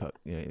know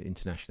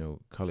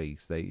international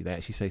colleagues. They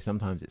actually say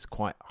sometimes it's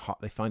quite hard.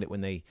 They find it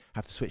when they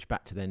have to switch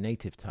back to their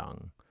native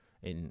tongue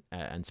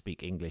and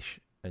speak English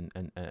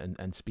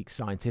and speak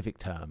scientific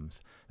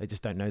terms. They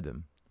just don't know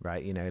them.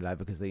 Right, you know, like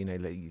because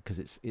because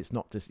it's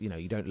not just, you know,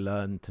 you don't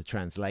learn to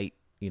translate,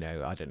 you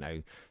know, I don't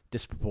know,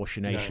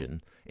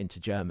 disproportionation into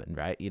German,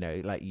 right? You know,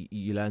 like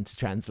you learn to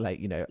translate,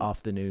 you know,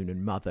 afternoon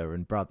and mother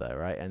and brother,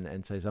 right?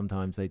 And so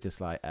sometimes they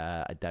just like,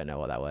 I don't know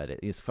what that word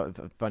is.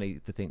 It's funny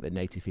to think that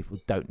native people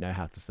don't know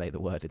how to say the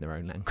word in their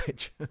own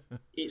language.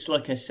 It's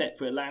like a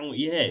separate language.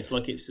 Yeah, it's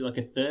like a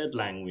third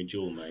language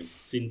almost.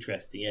 It's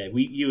interesting. Yeah,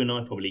 you and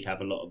I probably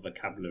have a lot of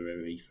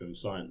vocabulary from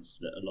science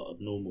that a lot of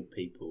normal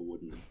people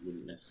wouldn't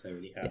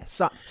necessarily have. Yeah,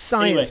 science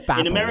anyway,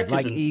 babble, in America,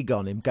 like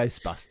Egon in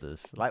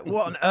Ghostbusters. Like,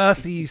 what on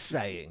earth are you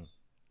saying?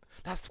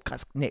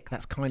 That's Nick.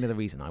 That's kind of the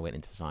reason I went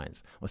into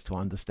science, was to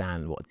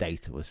understand what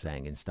Data was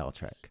saying in Star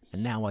Trek,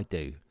 and now I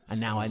do. And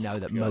now I know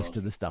that most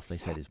of the stuff they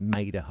said is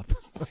made up.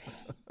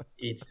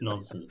 It's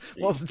nonsense.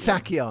 Steve. What's the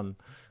tachyon?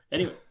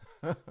 Anyway.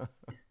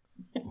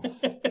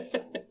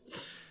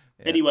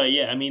 Anyway,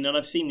 yeah, I mean, and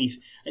I've seen these.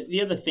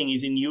 The other thing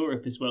is in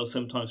Europe as well,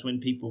 sometimes when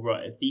people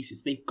write a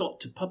thesis, they've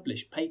got to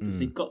publish papers.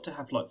 They've got to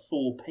have like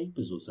 4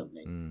 papers or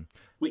something,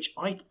 which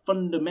I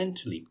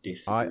fundamentally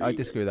disagree I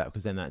disagree with that,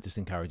 because then that just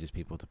encourages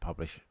people to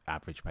publish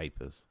average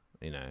papers,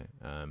 you know.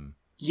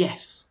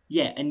 Yes,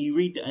 yeah, and you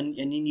read and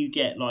then you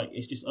get like,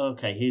 it's just,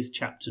 okay, here's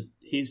chapter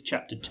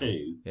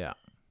 2, yeah,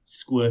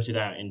 squirted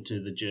out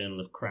into the journal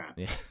of crap.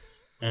 Yeah.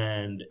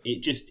 And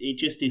it just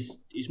is,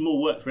 it's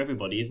more work for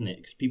everybody, isn't it?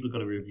 Because people have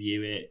got to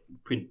review it,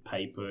 print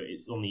paper,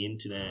 it's on the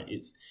internet,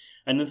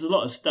 and there's a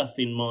lot of stuff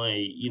in my,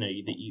 you know,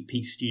 that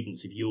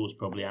students of yours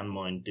probably and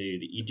mine do,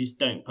 that you just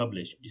don't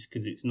publish just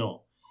because it's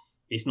not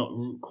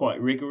quite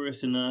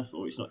rigorous enough,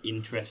 or it's not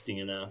interesting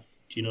enough.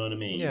 Do you know what I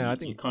mean? Yeah, I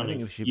think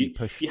it should be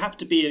pushed. You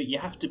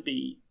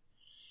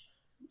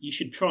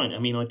should try and, I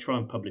mean, I try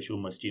and publish all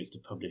my students to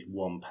publish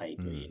 1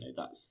 paper. You know,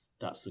 that's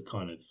the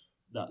kind of.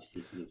 That's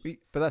the sort of...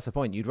 But that's the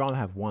point. You'd rather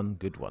have 1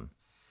 good one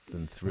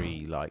than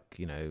 3, like,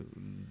 you know,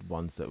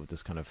 ones that were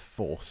just kind of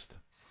forced.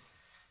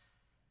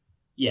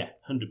 Yeah,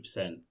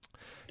 100%.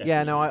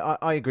 Yeah, no,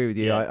 I agree with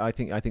you. Yeah. I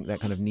think that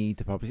kind of need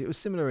to publish. It was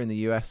similar in the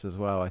US as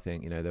well. I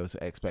think, you know, there was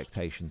an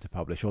expectation to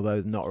publish,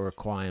 although not a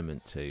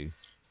requirement to.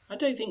 I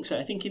don't think so.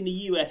 I think in the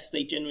US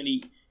they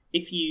generally,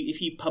 if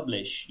you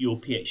publish, your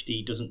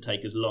PhD doesn't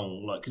take as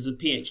long, like, because a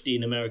PhD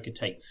in America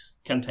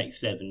can take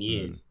 7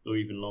 years or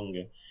even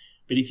longer.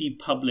 But if you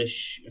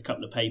publish a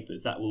couple of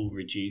papers, that will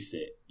reduce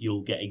it.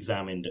 You'll get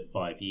examined at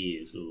 5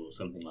 years or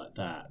something like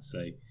that.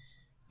 So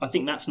I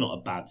think that's not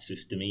a bad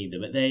system either.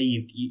 But there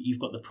you've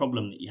got the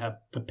problem that you have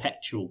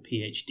perpetual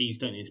PhDs,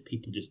 don't you? There's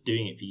people just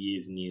doing it for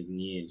years and years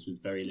and years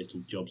with very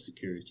little job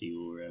security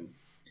or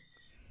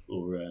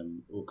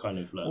kind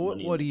of like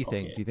money. What do you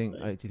think? Do you think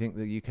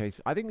the UK?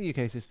 I think the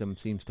UK system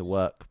seems to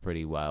work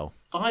pretty well.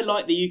 I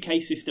like the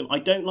UK system. I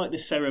don't like the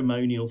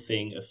ceremonial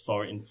thing of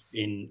foreign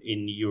in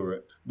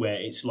Europe, where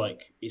it's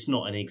like, it's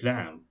not an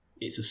exam,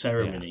 it's a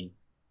ceremony.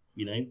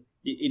 You know,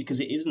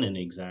 because it isn't an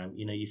exam.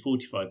 You know, you're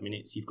 45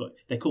 minutes.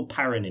 They're called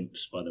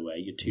paranymphs, by the way.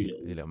 Your two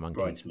little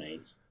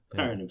bridesmaids.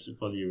 Paranymphs that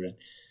follow you around.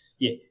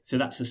 Yeah, so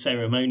that's a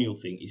ceremonial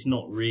thing. It's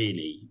not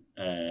really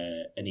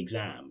an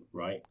exam,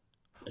 right?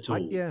 at all.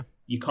 Yeah.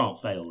 You can't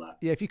fail that.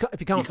 Yeah, if you can't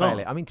fail can't.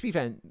 it. I mean, to be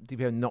fair,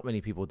 not many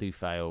people do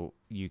fail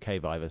UK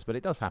Vivas, but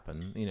it does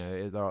happen. You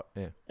know,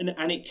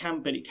 And it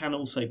can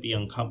also be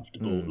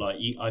uncomfortable. Like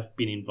I've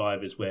been in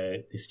Vivas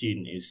where the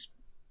student is,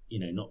 you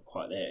know, not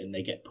quite there, and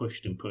they get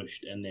pushed,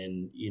 and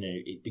then you know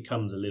it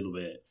becomes a little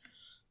bit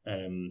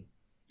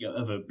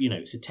of a, you know,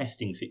 it's a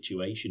testing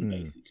situation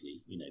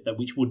basically. You know, that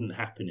which wouldn't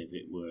happen if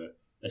it were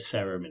a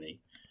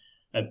ceremony.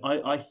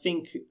 I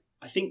think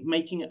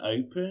making it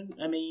open,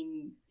 I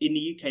mean, in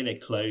the UK they're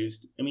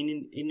closed. I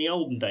mean, in the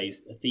olden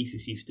days, a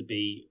thesis used to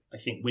be, I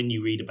think when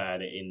you read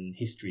about it in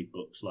history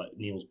books like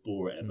Niels Bohr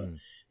or whatever,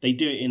 they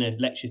do it in a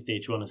lecture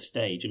theatre on a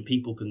stage and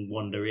people can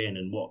wander in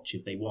and watch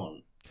if they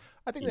want.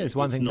 I think there's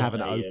one thing to have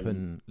an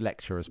open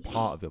lecture as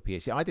part of your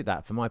PhD. I did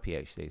that for my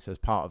PhD. So as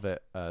part of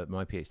it,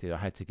 my PhD, I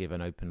had to give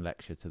an open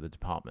lecture to the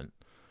department,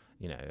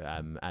 you know,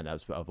 and that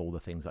was of all the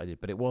things I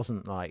did. But it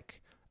wasn't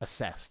like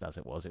assessed as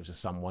it was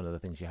just one of the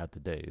things you had to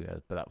do,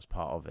 but that was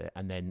part of it.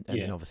 And then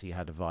obviously you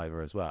had a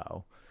Viva as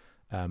well.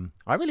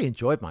 I really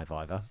enjoyed my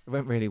Viva. It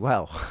went really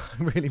well.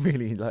 I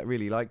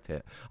really liked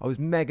it. I was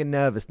mega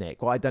nervous,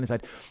 Nick. What I'd done is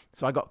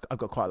I've got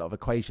quite a lot of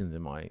equations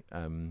in my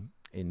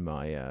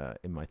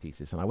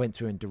thesis, and I went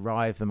through and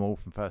derived them all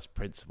from first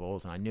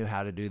principles, and I knew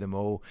how to do them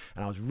all,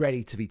 and I was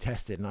ready to be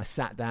tested. And I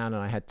sat down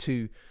and I had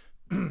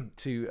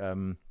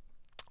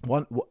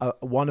one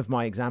of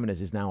my examiners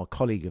is now a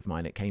colleague of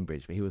mine at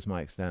Cambridge, but he was my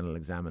external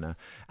examiner,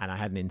 and I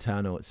had an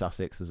internal at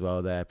Sussex as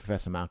well there,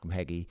 Professor Malcolm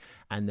Heggie,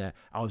 and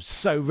I was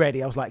so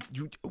ready. I was like,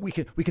 we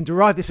can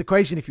derive this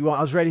equation if you want.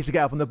 I was ready to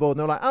get up on the board, and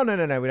they were like, oh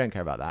no, we don't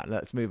care about that.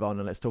 Let's move on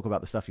and let's talk about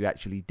the stuff you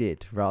actually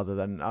did, rather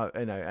than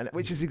and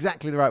which is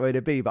exactly the right way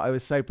to be. But I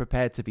was so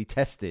prepared to be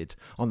tested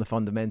on the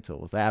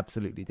fundamentals. They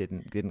absolutely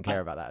didn't care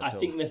about that at all. I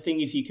think the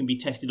thing is you can be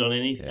tested on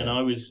anything, and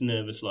I was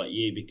nervous like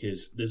you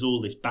because there's all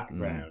this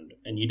background,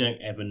 and you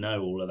don't ever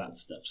know all of that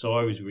stuff. So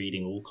I was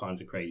reading all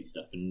kinds of crazy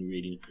stuff and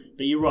reading.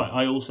 But you're right.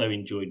 I also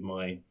enjoyed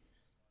my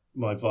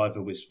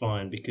Viva was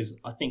fine because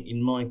I think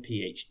in my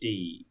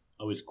PhD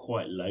I was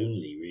quite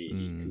lonely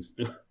really because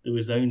there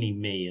was only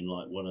me and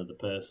like one other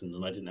person,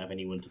 and I didn't have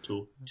anyone to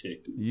talk to.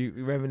 You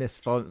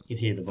reminisce you can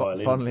hear the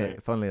violin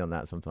fondly on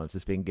that sometimes.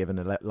 Just being given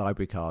a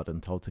library card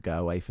and told to go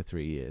away for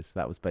 3 years.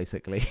 That was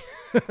basically.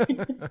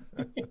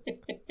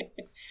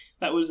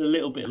 That was a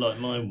little bit like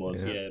mine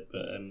was, but.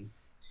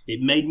 It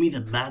made me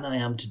the man I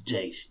am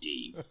today,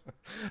 Steve.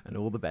 And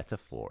all the better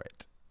for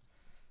it.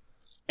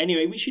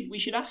 Anyway, we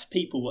should ask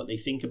people what they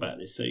think about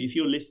this. So if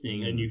you're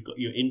listening and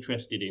you're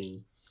interested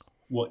in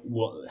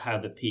how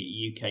the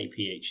UK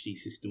PhD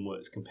system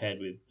works compared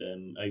with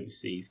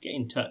overseas, get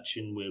in touch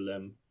and we'll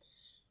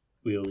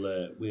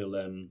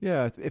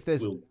if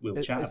there's we'll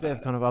chat. Is there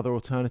kind of other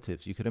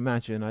alternatives you could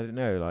imagine? I don't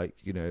know,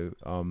 like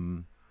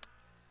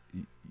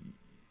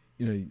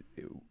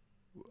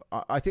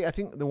I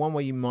think the one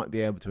way you might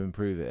be able to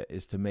improve it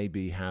is to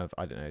maybe have,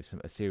 I don't know,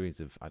 a series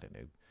of, I don't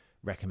know,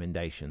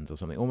 recommendations or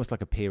something, almost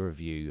like a peer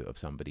review of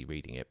somebody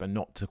reading it, but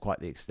not to quite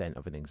the extent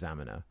of an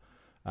examiner.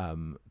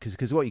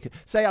 Because what you could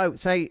say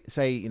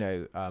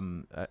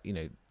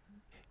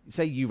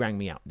you rang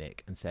me up,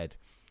 Nick, and said,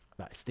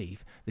 like,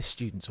 Steve, this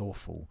student's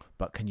awful,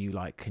 but can you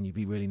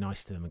be really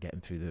nice to them and get them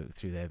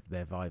through their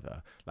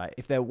Viva? Like,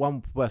 if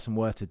one person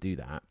were to do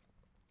that,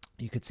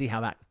 you could see how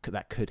that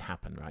could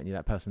happen, right?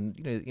 That person,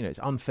 it's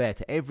unfair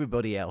to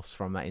everybody else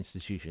from that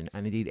institution,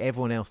 and indeed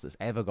everyone else that's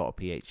ever got a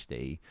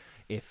PhD,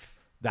 if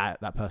that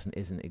person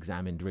isn't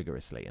examined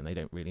rigorously and they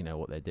don't really know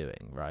what they're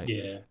doing, right?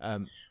 Yeah.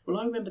 Well,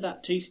 I remember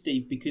that too,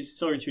 Steve, because,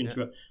 sorry to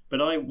interrupt, but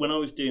when I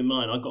was doing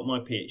mine, I got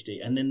my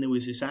PhD, and then there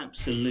was this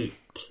absolute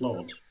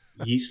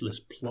useless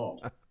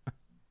plod.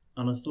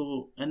 And I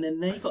thought, and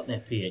then they got their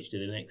PhD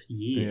the next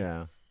year.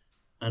 Yeah.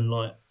 And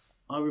like,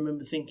 I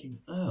remember thinking,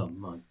 "Oh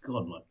my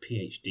God, my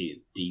PhD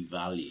is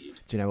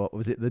devalued." Do you know what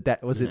was it? The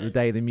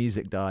day the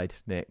music died,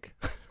 Nick?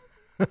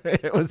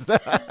 It was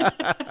that.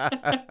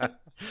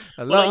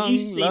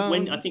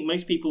 I think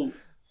most people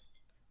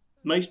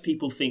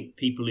think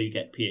people who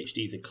get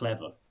PhDs are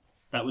clever.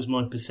 That was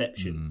my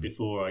perception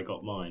before I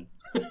got mine.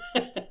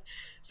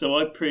 So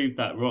I proved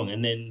that wrong,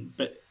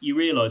 but you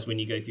realise when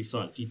you go through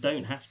science, you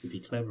don't have to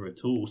be clever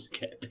at all to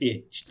get a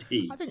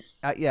PhD. I think,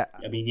 I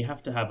mean, you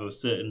have to have a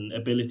certain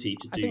ability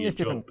to do your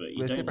job, but you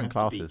don't different have to be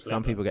classes. clever.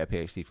 Some people get a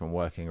PhD from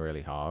working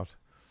really hard.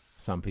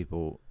 Some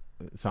people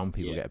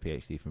get a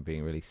PhD from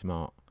being really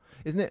smart.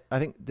 Isn't it? I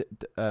think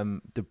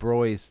De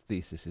Broy's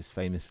thesis is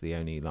famously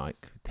only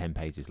like 10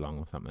 pages long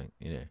or something.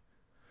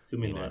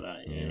 Something like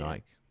that. Yeah.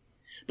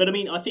 But I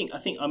mean, I think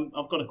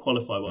I've got to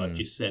qualify what I've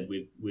just said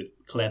with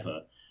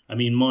clever. I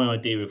mean, my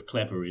idea of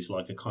clever is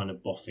like a kind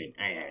of boffin.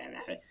 Do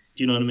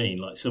you know what I mean?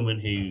 Like someone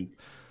who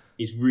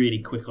is really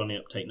quick on the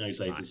uptake,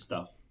 knows loads of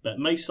stuff. But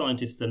most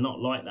scientists are not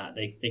like that.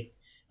 They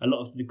a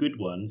lot of the good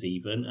ones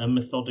even are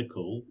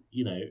methodical,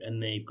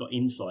 and they've got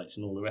insights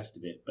and all the rest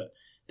of it. But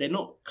they're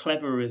not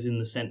clever as in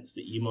the sense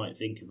that you might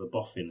think of a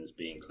boffin as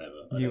being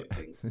clever. I don't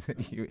think.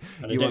 you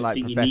are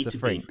like Professor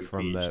Frink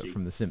from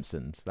the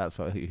Simpsons. That's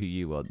who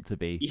you want to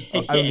be.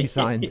 Only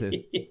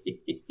scientist.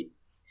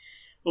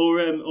 Or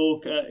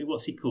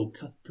what's he called?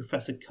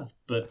 Professor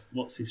Cuthbert.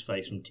 What's his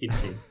face from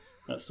Tintin?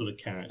 That sort of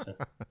character.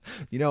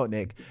 You know what,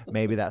 Nick?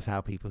 Maybe that's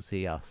how people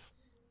see us.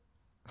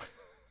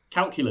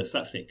 Calculus,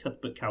 that's it.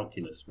 Cuthbert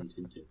Calculus from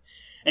Tintin.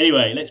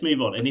 Anyway, let's move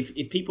on. And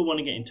if people want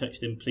to get in touch,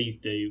 then please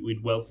do.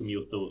 We'd welcome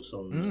your thoughts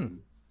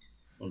on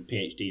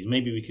PhDs.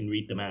 Maybe we can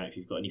read them out if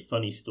you've got any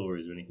funny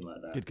stories or anything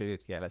like that.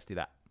 Good. Yeah, let's do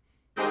that.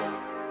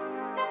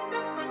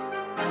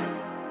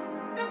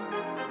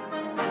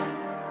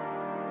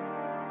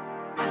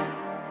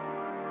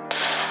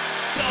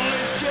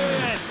 Science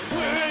shed!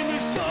 We're in the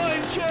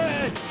science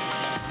shed!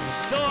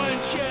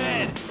 Science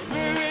shed!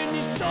 We're in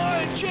the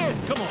science shed!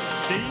 Come on,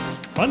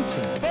 Steve!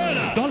 Bunsen,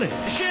 Burner! Dolly,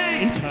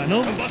 Machine!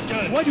 internal.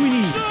 Combustion! Why do we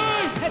need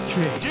Steam!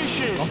 Petri,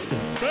 Dishes! Austin,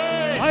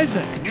 Base!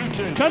 Isaac,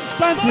 Newton!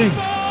 transplanting?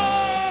 Science!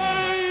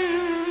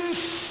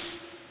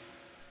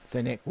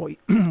 So, Nick, what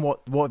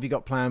have you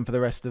got planned for the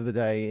rest of the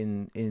day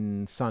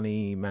in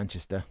sunny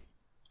Manchester?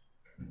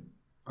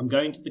 I'm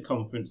going to the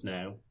conference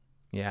now.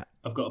 Yeah.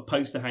 I've got a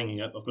poster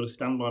hanging up. I've got to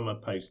stand by my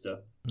poster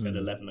at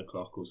 11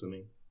 o'clock or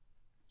something.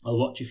 I'll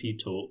watch a few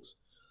talks.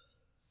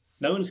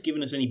 No one's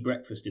given us any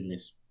breakfast in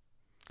this.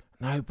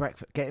 No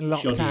breakfast. Getting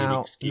locked Shoddy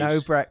out. excuse.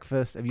 No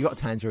breakfast. Have you got a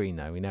tangerine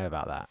though? We know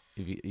about that.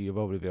 You'll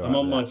probably be all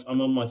right.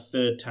 I'm on my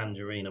third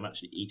tangerine. I'm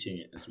actually eating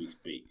it as we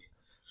speak.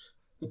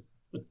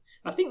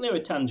 I think they're a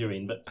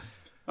tangerine, but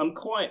I'm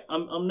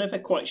never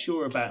quite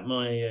sure about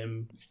my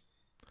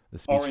The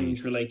species.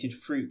 orange-related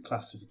fruit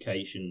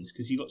classifications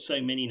because you've got so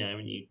many now,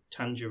 and you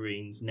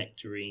tangerines,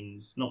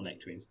 nectarines, not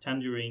nectarines,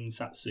 tangerines,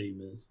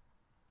 satsumas,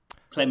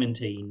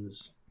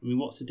 clementines. I mean,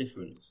 what's the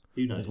difference?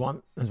 Who knows?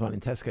 There's one in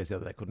Tesco's the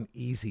other day called an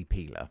easy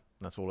peeler.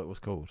 That's all it was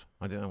called.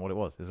 I didn't know what it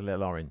was. There's a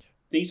little orange.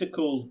 These are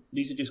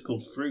just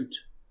called fruit.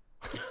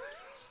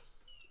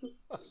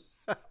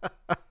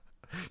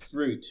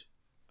 Fruit.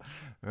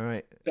 All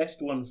right.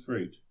 Best one,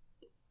 fruit.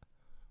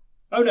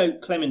 Oh no,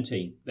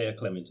 clementine. They are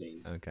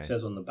clementines. Okay. It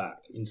says on the back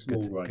in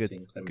small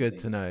writing. Clementine. Good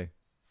to know.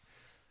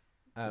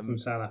 From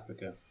South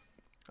Africa.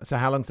 So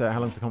how long's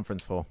the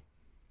conference for?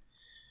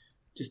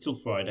 Just till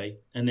Friday,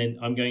 and then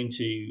I'm going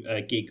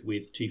to gig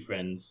with two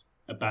friends,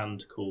 a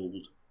band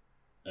called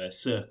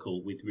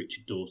Circle with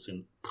Richard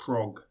Dawson,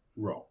 prog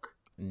rock.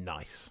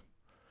 Nice.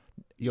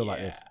 You're like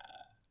this.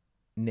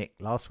 Nick,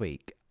 last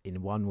week,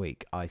 in 1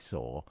 week, I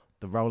saw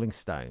the Rolling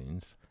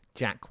Stones,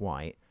 Jack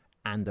White,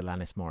 and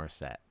Alanis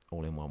Morissette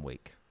all in 1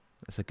 week.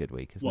 That's a good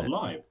week, isn't it?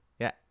 What, live?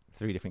 Yeah,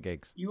 3 different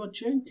gigs. You are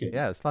joking.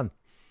 Yeah, it was fun.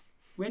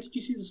 Where did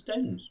you see the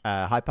Stones?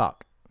 Hyde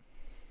Park.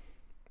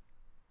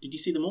 Did you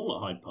see them all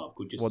at Hyde Park,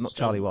 or just? Well, not Stones?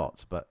 Charlie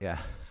Watts, but yeah.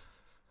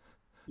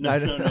 No.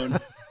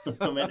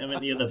 I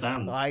meant the other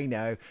band. I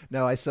know.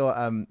 No, I saw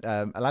Alanis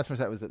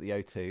Morissette was at the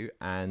O2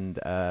 and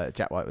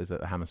Jack White was at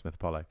the Hammersmith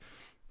Apollo.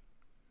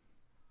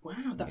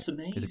 Wow, that's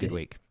amazing. It was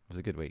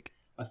a good week.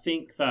 I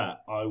think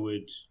that I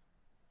would.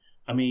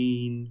 I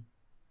mean,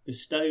 the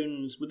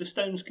Stones were the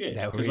Stones good?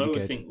 They were Because really I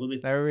always good. think, well,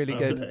 They were really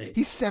good.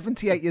 He's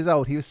 78 years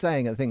old. He was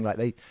saying a thing like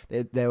they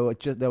were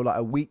like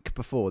a week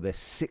before their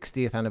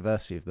 60th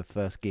anniversary of the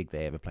first gig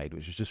they ever played,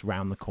 which was just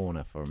round the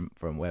corner from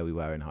where we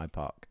were in Hyde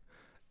Park.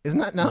 Isn't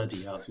that nuts?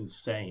 Bloody hell, it's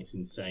insane. It's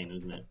insane,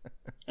 isn't it?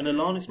 And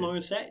Alanis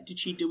Morissette, did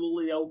she do all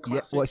the old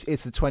classics? Yeah, well,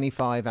 it's the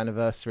 25th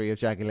anniversary of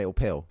Jagged Little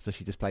Pill, so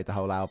she just played the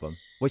whole album,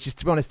 which is,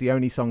 to be honest, the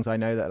only songs I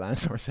know that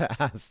Alanis Morissette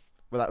has.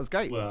 Well, that was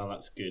great. Well,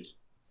 that's good.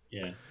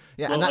 Yeah.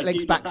 Yeah, Well, and that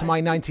links back to my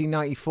that's-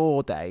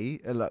 1994 day,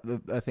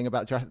 the thing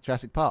about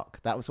Jurassic Park.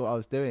 That was what I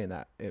was doing.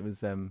 That it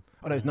was. It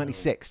was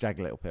 96, Jagged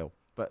Little Pill,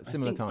 but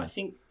similar time. I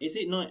think, is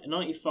it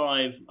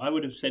 95? I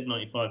would have said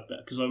 95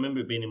 because I remember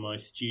it being in my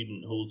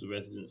student halls of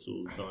residence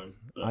all the time.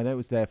 But I know it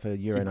was there for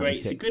Euro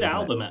 96. it's a good wasn't it?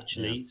 album,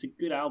 actually. Yeah. It's a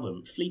good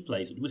album. Flea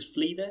plays. Was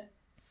Flea there?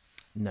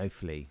 No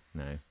Flea,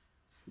 no.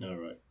 No,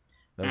 right.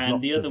 There was And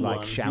lots the of other like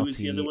one, who was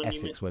the shouty other one you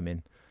Essex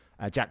women.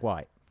 Jack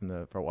White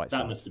for a White That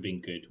Stripes. must have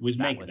been good. Was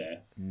That Meg was-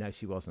 there? No,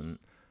 she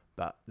wasn't.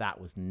 But that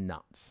was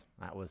nuts.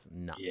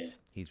 Yeah.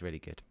 He's really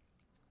good.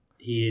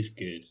 He is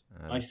good.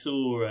 I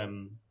saw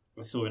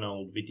an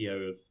old video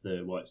of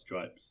the White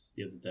Stripes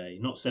the other day.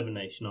 Not Seven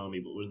Nation Army,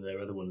 but one of their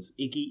other ones.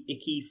 Icky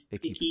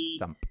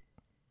Thump.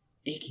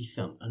 Icky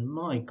Thump. And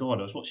my God,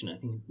 I was watching it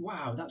thinking,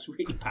 wow, that's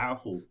really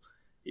powerful.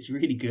 It's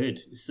really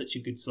good. It's such a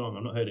good song.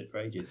 I've not heard it for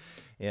ages.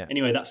 Yeah.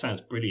 Anyway, that sounds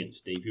brilliant,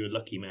 Steve. You're a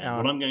lucky man.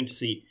 Well, I'm going to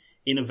see,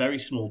 in a very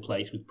small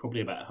place with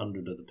probably about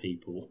 100 other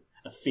people,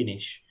 a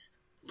Finnish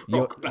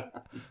rock band.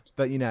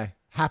 But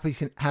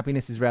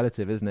happiness is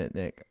relative, isn't it,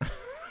 Nick?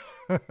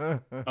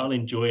 I'll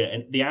enjoy it.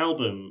 And the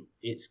album,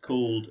 it's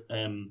called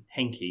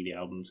Henki, the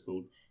album's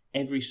called.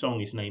 Every song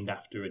is named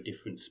after a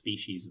different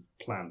species of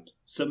plant.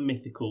 Some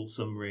mythical,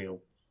 some real.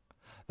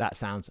 That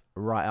sounds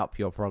right up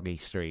your proggy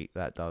street.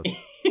 That does.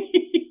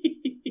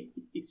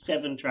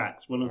 7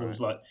 tracks. One of them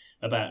was like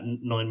about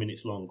 9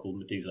 minutes long, called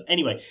Methuselah.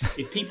 Anyway,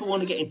 if people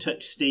want to get in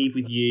touch, Steve,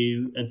 with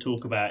you and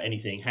talk about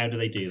anything, how do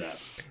they do that?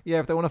 Yeah,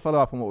 if they want to follow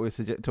up on what we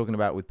were talking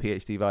about with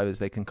PhD Vibers,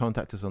 they can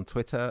contact us on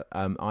Twitter.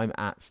 I'm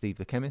at Steve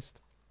the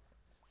Chemist.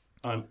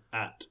 I'm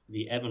at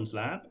the Evans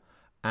Lab.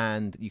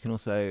 And you can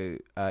also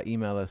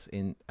email us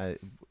in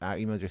our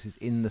email address is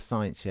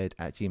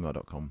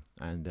inthescienceshed@gmail.com,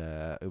 and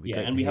it'll be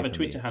great. And to we hear have a from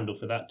Twitter you. handle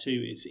for that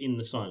too. It's in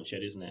the Science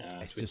Shed, isn't it?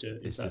 It's Twitter,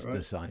 just right?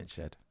 the Science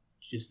Shed.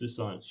 It's just the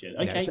Science Shed.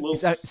 Yeah, Okay,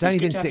 it's only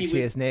been 6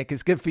 years, Nick.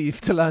 It's good for you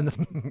to learn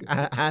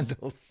the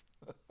handles.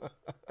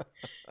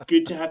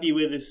 Good to have you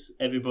with us,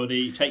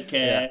 everybody. Take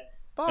care. Yeah.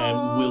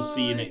 Bye. We'll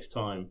see you next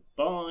time.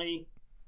 Bye.